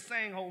here the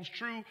saying holds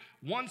true,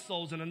 one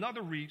sows and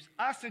another reaps.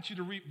 I sent you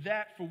to reap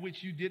that for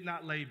which you did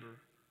not labor.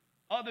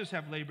 Others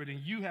have labored and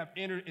you have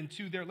entered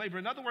into their labor.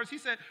 In other words, he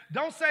said,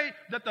 don't say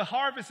that the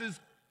harvest is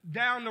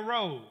down the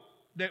road,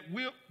 that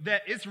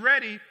it's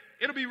ready.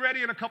 It'll be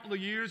ready in a couple of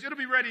years. It'll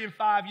be ready in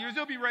 5 years.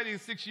 It'll be ready in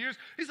 6 years.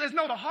 He says,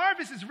 no, the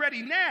harvest is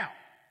ready now.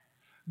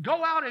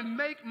 Go out and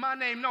make my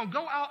name known.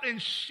 Go out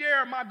and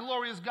share my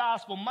glorious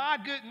gospel, my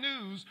good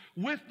news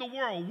with the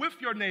world, with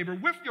your neighbor,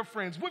 with your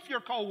friends, with your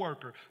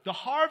coworker. The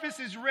harvest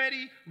is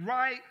ready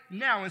right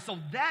now. And so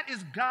that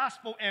is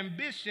gospel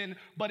ambition,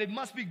 but it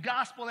must be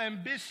gospel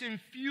ambition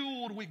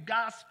fueled with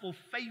gospel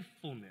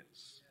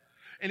faithfulness.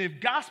 And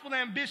if gospel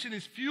ambition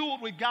is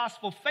fueled with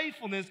gospel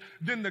faithfulness,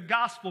 then the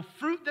gospel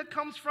fruit that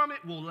comes from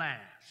it will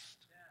last.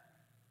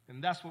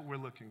 And that's what we're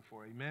looking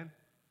for. Amen?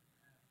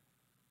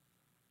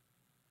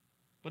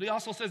 But he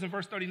also says in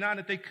verse 39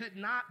 that they could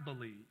not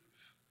believe.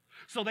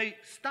 So they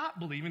stopped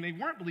believing. They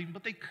weren't believing,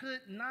 but they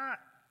could not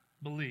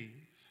believe.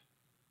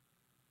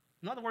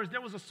 In other words, there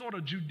was a sort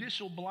of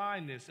judicial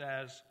blindness,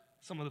 as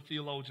some of the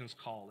theologians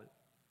call it.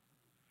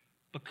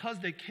 Because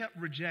they kept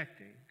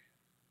rejecting,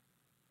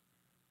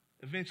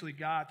 eventually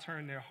God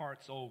turned their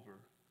hearts over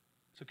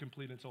to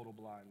complete and total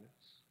blindness.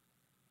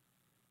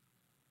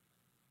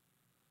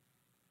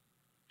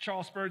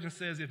 Charles Spurgeon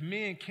says, if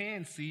men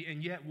can see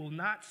and yet will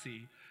not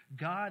see,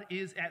 God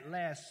is at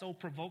last so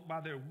provoked by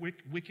their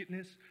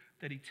wickedness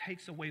that he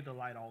takes away the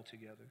light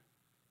altogether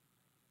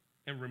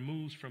and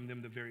removes from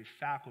them the very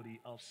faculty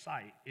of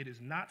sight. It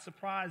is not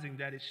surprising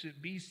that it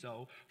should be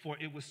so, for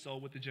it was so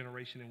with the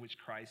generation in which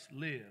Christ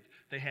lived.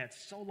 They had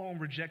so long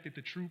rejected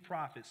the true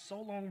prophet,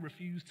 so long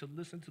refused to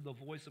listen to the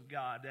voice of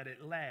God, that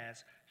at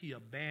last he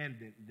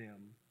abandoned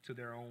them to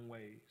their own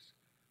ways.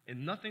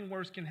 And nothing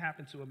worse can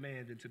happen to a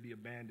man than to be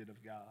abandoned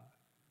of God.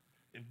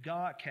 If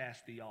God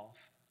cast thee off,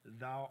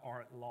 thou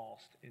art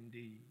lost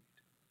indeed.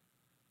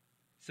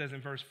 It says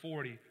in verse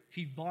 40,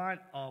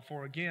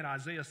 for again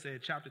Isaiah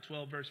said, chapter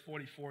 12, verse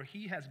 44,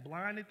 he has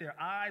blinded their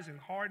eyes and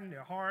hardened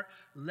their heart,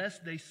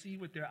 lest they see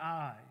with their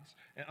eyes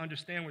and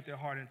understand with their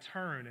heart and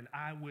turn, and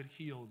I would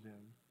heal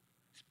them.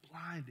 It's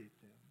blinded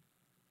them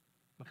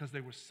because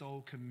they were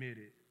so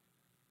committed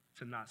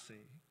to not seeing.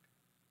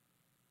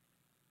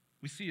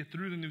 We see it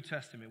through the New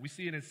Testament. We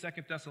see it in 2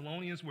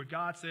 Thessalonians where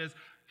God says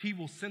he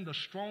will send a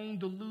strong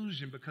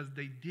delusion because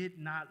they did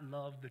not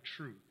love the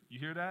truth. You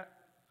hear that?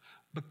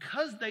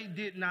 Because they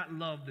did not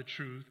love the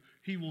truth,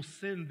 he will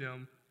send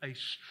them a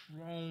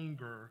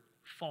stronger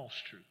false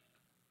truth.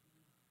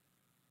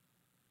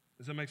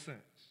 Does that make sense?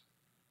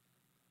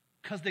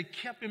 because they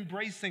kept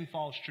embracing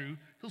false truth,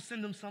 he'll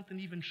send them something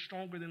even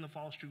stronger than the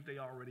false truth they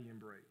already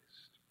embraced.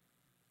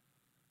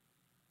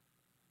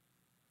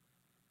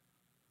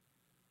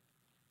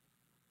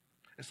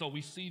 And so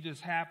we see this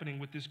happening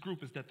with this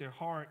group, is that their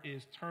heart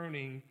is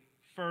turning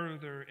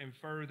further and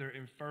further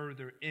and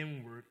further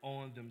inward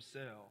on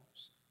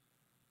themselves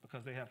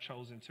because they have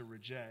chosen to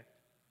reject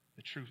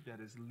the truth that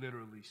is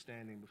literally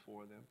standing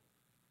before them.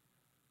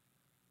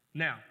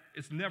 Now,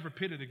 it's never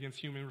pitted against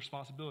human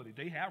responsibility.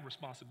 They have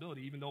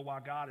responsibility, even though while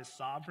God is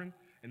sovereign,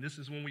 and this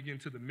is when we get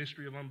into the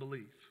mystery of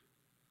unbelief,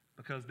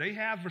 because they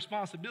have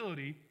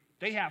responsibility,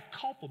 they have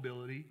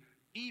culpability,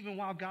 even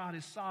while God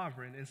is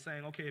sovereign and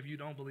saying, okay, if you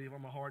don't believe,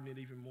 I'm going to harden it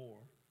even more.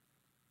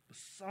 But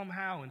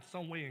somehow, in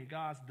some way, in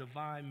God's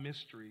divine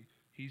mystery,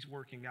 he's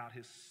working out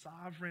his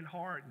sovereign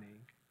hardening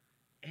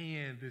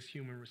and this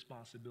human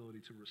responsibility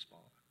to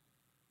respond.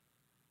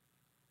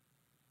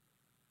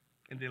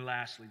 And then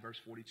lastly, verse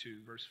 42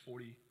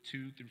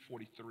 through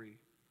 43.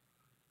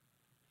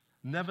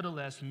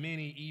 Nevertheless,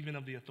 many, even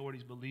of the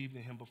authorities, believed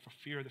in him, but for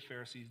fear of the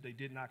Pharisees, they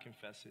did not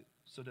confess it,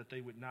 so that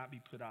they would not be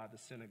put out of the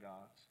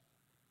synagogues.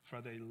 For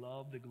they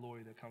love the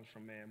glory that comes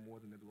from man more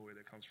than the glory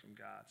that comes from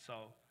God.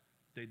 So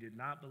they did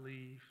not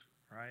believe,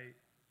 right?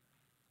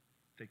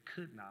 They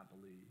could not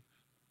believe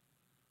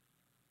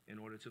in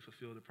order to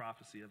fulfill the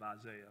prophecy of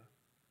Isaiah.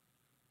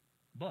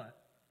 But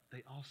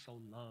they also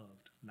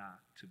loved not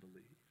to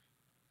believe.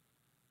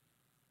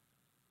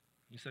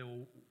 You say,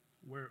 well,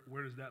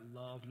 where does that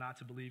love not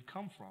to believe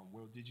come from?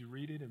 Well, did you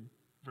read it in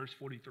verse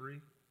 43?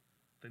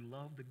 They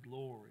love the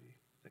glory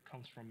that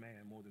comes from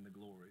man more than the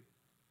glory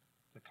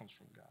that comes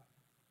from God.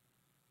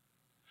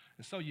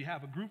 And so you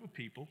have a group of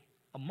people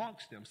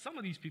amongst them. Some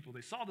of these people,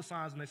 they saw the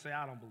signs and they say,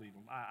 I don't believe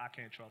him. I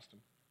can't trust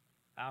him.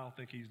 I don't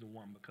think he's the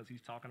one because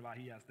he's talking about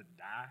he has to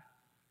die.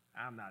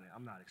 I'm not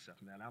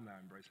accepting that. I'm not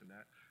embracing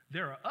that.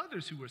 There are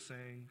others who are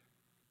saying,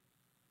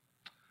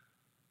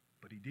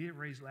 but he did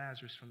raise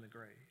Lazarus from the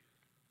grave.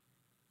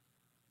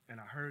 And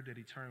I heard that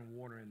he turned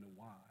water into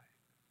wine.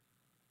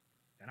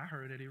 And I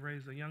heard that he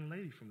raised a young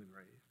lady from the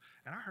grave.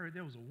 And I heard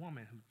there was a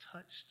woman who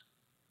touched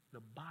the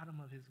bottom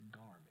of his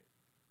garment,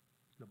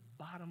 the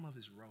bottom of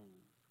his robe,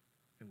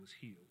 and was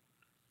healed.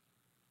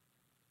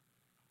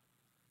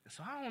 And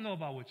so I don't know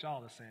about what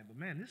y'all are saying, but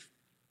man,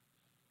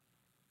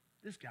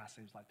 this guy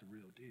seems like the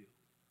real deal.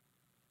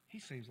 He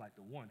seems like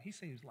the one. He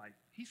seems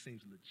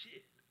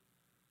legit.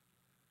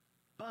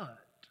 But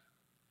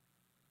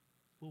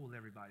what will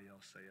everybody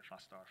else say if I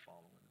start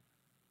following him?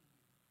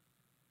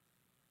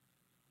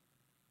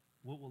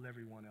 What will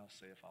everyone else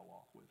say if I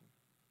walk with him?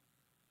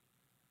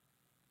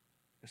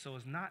 And so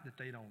it's not that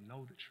they don't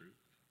know the truth.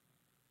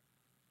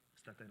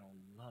 It's that they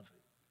don't love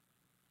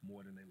it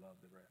more than they love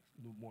the rest,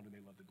 more than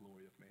they love the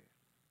glory of man.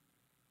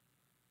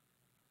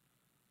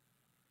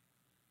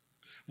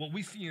 What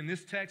we see in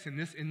this text, in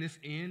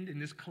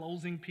this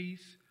closing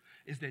piece,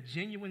 is that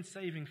genuine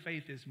saving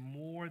faith is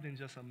more than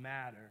just a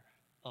matter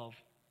of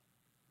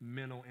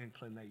mental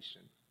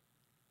inclination.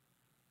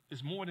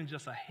 It's more than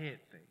just a head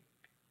thing.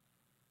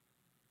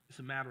 It's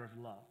a matter of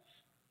love.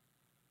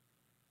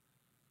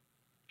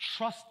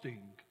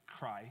 Trusting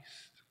Christ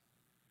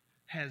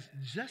has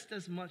just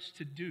as much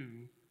to do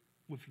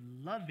with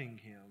loving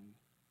him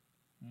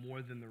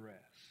more than the rest.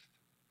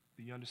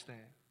 Do you understand?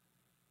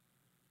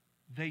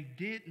 They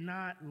did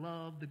not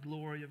love the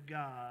glory of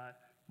God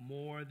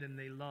more than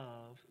they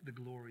loved the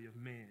glory of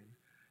men.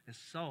 And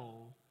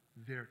so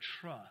their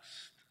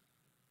trust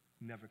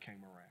never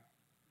came around.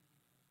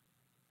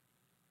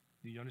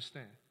 Do you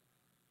understand?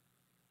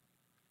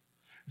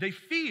 They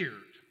feared.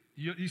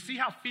 You see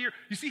how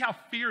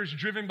fear is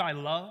driven by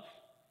love?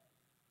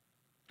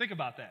 Think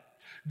about that.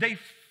 They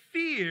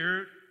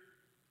feared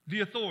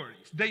the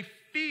authorities. They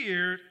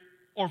feared,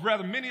 or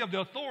rather many of the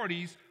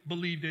authorities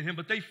believed in him,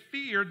 but they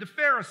feared the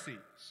Pharisees.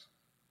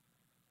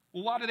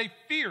 Well, why do they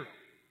fear them?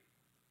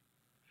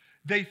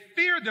 They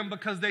fear them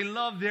because they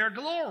love their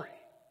glory.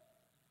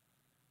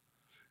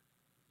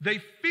 They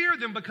fear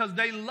them because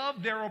they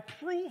love their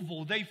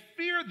approval. They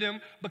fear them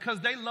because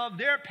they love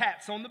their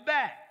pats on the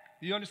back.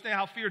 Do you understand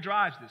how fear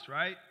drives this,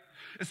 right?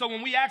 And so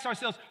when we ask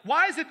ourselves,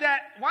 why is it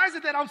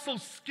that I'm so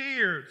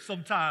scared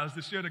sometimes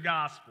to share the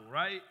gospel,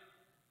 right?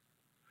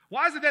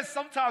 Why is it that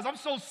sometimes I'm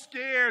so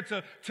scared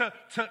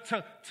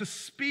to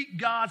speak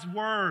God's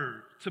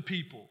word to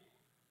people?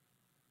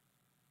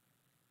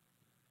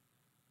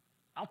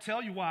 I'll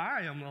tell you why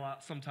I am a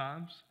lot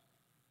sometimes.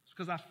 It's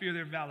because I fear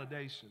their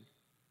validation.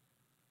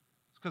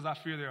 It's because I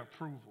fear their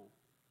approval.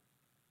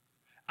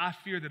 I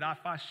fear that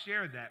if I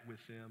share that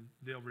with them,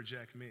 they'll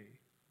reject me.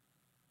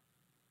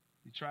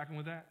 You tracking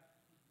with that?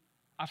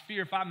 I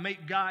fear if I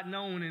make God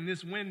known in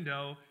this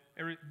window,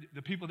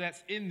 the people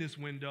that's in this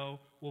window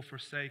will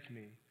forsake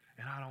me.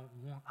 And I don't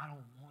want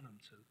them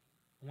to.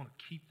 I want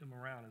to keep them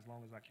around as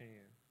long as I can.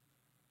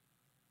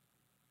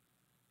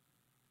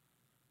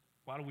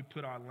 Why do we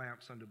put our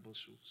lamps under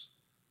bushels?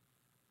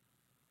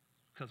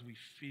 Because we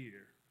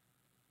fear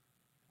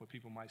what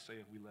people might say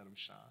if we let them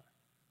shine.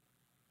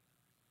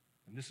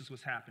 And this is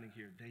what's happening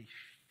here. They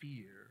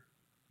fear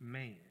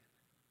man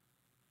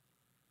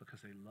because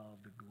they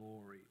love the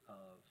glory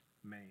of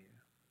man.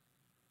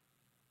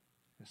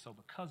 And so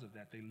because of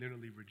that, they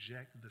literally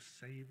reject the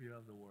Savior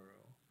of the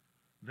world.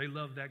 They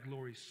love that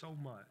glory so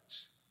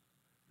much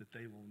that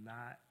they will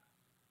not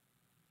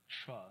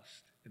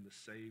trust in the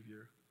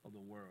Savior of the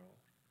world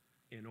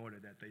in order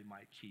that they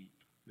might keep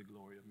the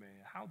glory of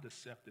man. How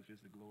deceptive is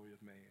the glory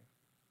of man?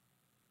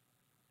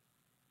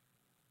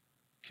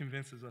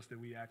 Convinces us that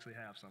we actually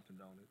have something,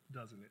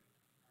 doesn't it?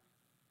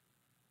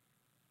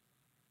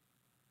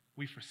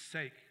 We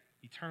forsake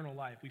eternal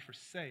life. We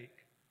forsake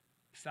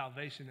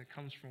salvation that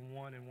comes from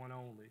one and one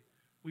only.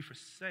 We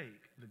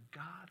forsake the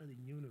God of the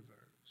universe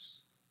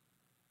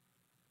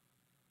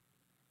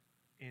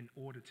in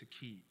order to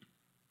keep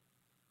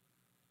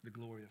the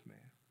glory of man.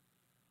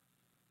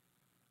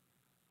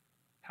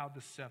 How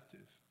deceptive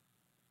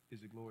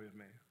is the glory of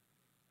man?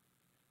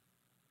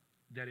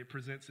 That it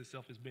presents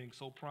itself as being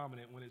so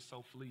prominent when it's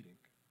so fleeting.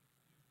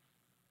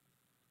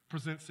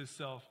 Presents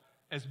itself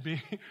as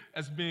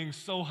being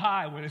so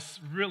high when it's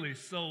really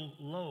so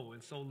low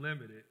and so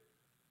limited.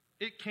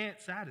 It can't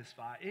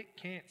satisfy. It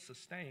can't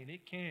sustain.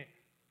 It can't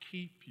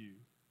keep you.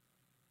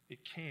 It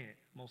can't,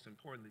 most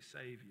importantly,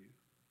 save you.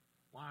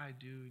 Why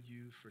do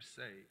you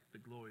forsake the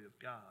glory of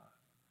God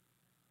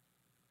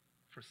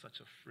for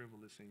such a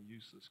frivolous and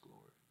useless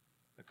glory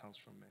that comes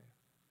from man?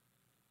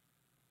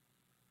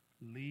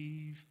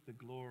 Leave the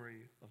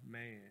glory of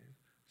man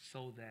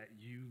so that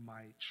you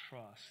might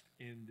trust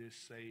in this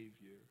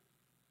Savior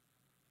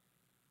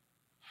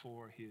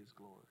for his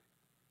glory.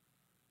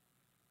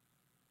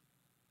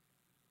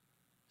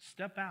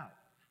 Step out.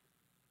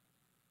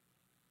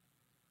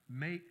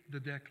 Make the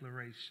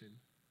declaration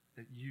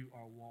that you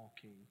are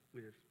walking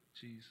with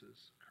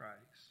Jesus Christ,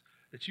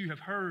 that you have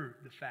heard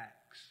the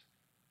facts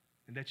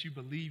and that you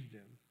believe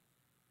them,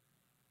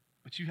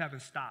 but you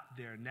haven't stopped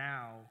there.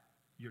 Now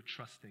you're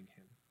trusting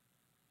him,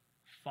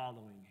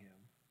 following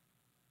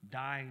him,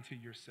 dying to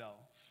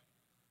yourself,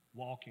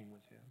 walking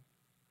with him.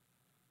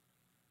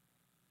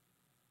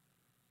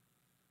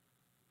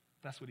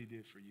 That's what he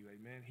did for you,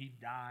 amen? He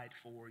died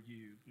for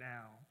you.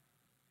 Now,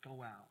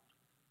 go out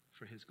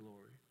for his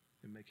glory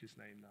and make his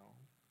name known.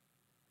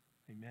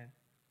 Amen?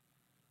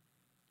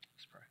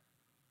 Let's pray.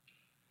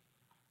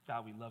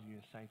 God, we love you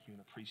and thank you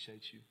and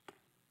appreciate you.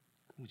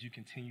 Would you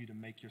continue to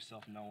make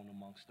yourself known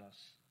amongst us?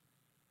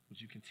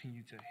 Would you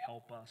continue to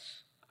help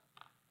us?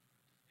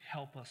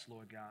 Help us,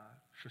 Lord God,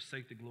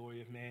 forsake the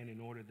glory of man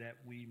in order that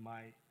we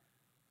might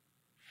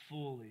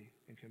fully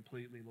and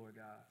completely, Lord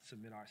God,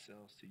 submit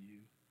ourselves to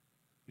you.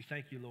 We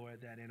thank you,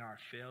 Lord, that in our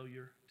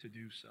failure to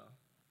do so,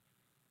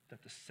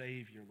 that the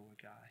Savior,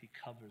 Lord God, he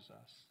covers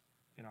us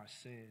in our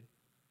sin.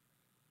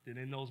 That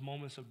in those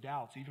moments of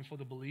doubts, even for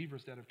the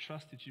believers that have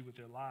trusted you with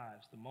their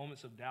lives, the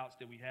moments of doubts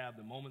that we have,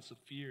 the moments of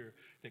fear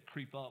that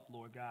creep up,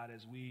 Lord God,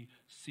 as we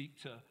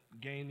seek to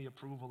gain the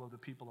approval of the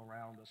people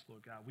around us,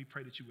 Lord God, we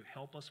pray that you would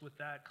help us with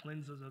that,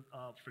 cleanse us,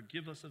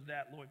 forgive us of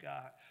that, Lord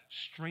God,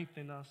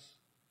 strengthen us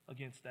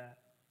against that.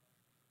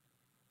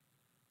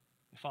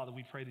 And Father,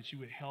 we pray that you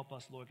would help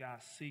us, Lord God,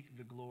 seek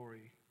the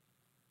glory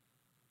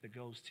that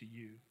goes to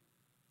you.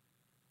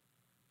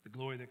 The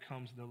glory that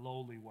comes the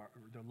lowly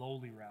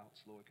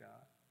routes, Lord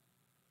God.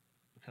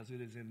 Because it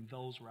is in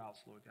those routes,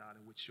 Lord God,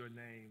 in which your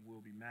name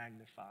will be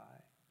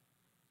magnified.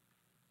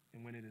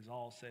 And when it is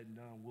all said and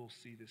done, we'll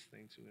see this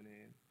thing to an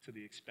end, to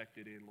the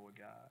expected end, Lord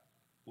God.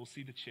 We'll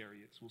see the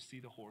chariots. We'll see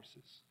the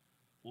horses.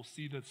 We'll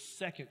see the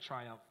second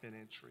triumphant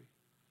entry.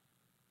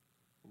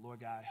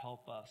 Lord God,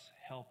 help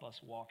us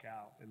walk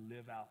out and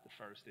live out the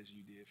first as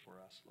you did for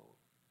us,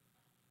 Lord.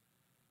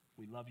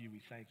 We love you,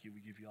 we thank you, we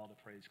give you all the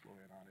praise,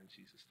 glory, and honor in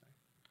Jesus' name.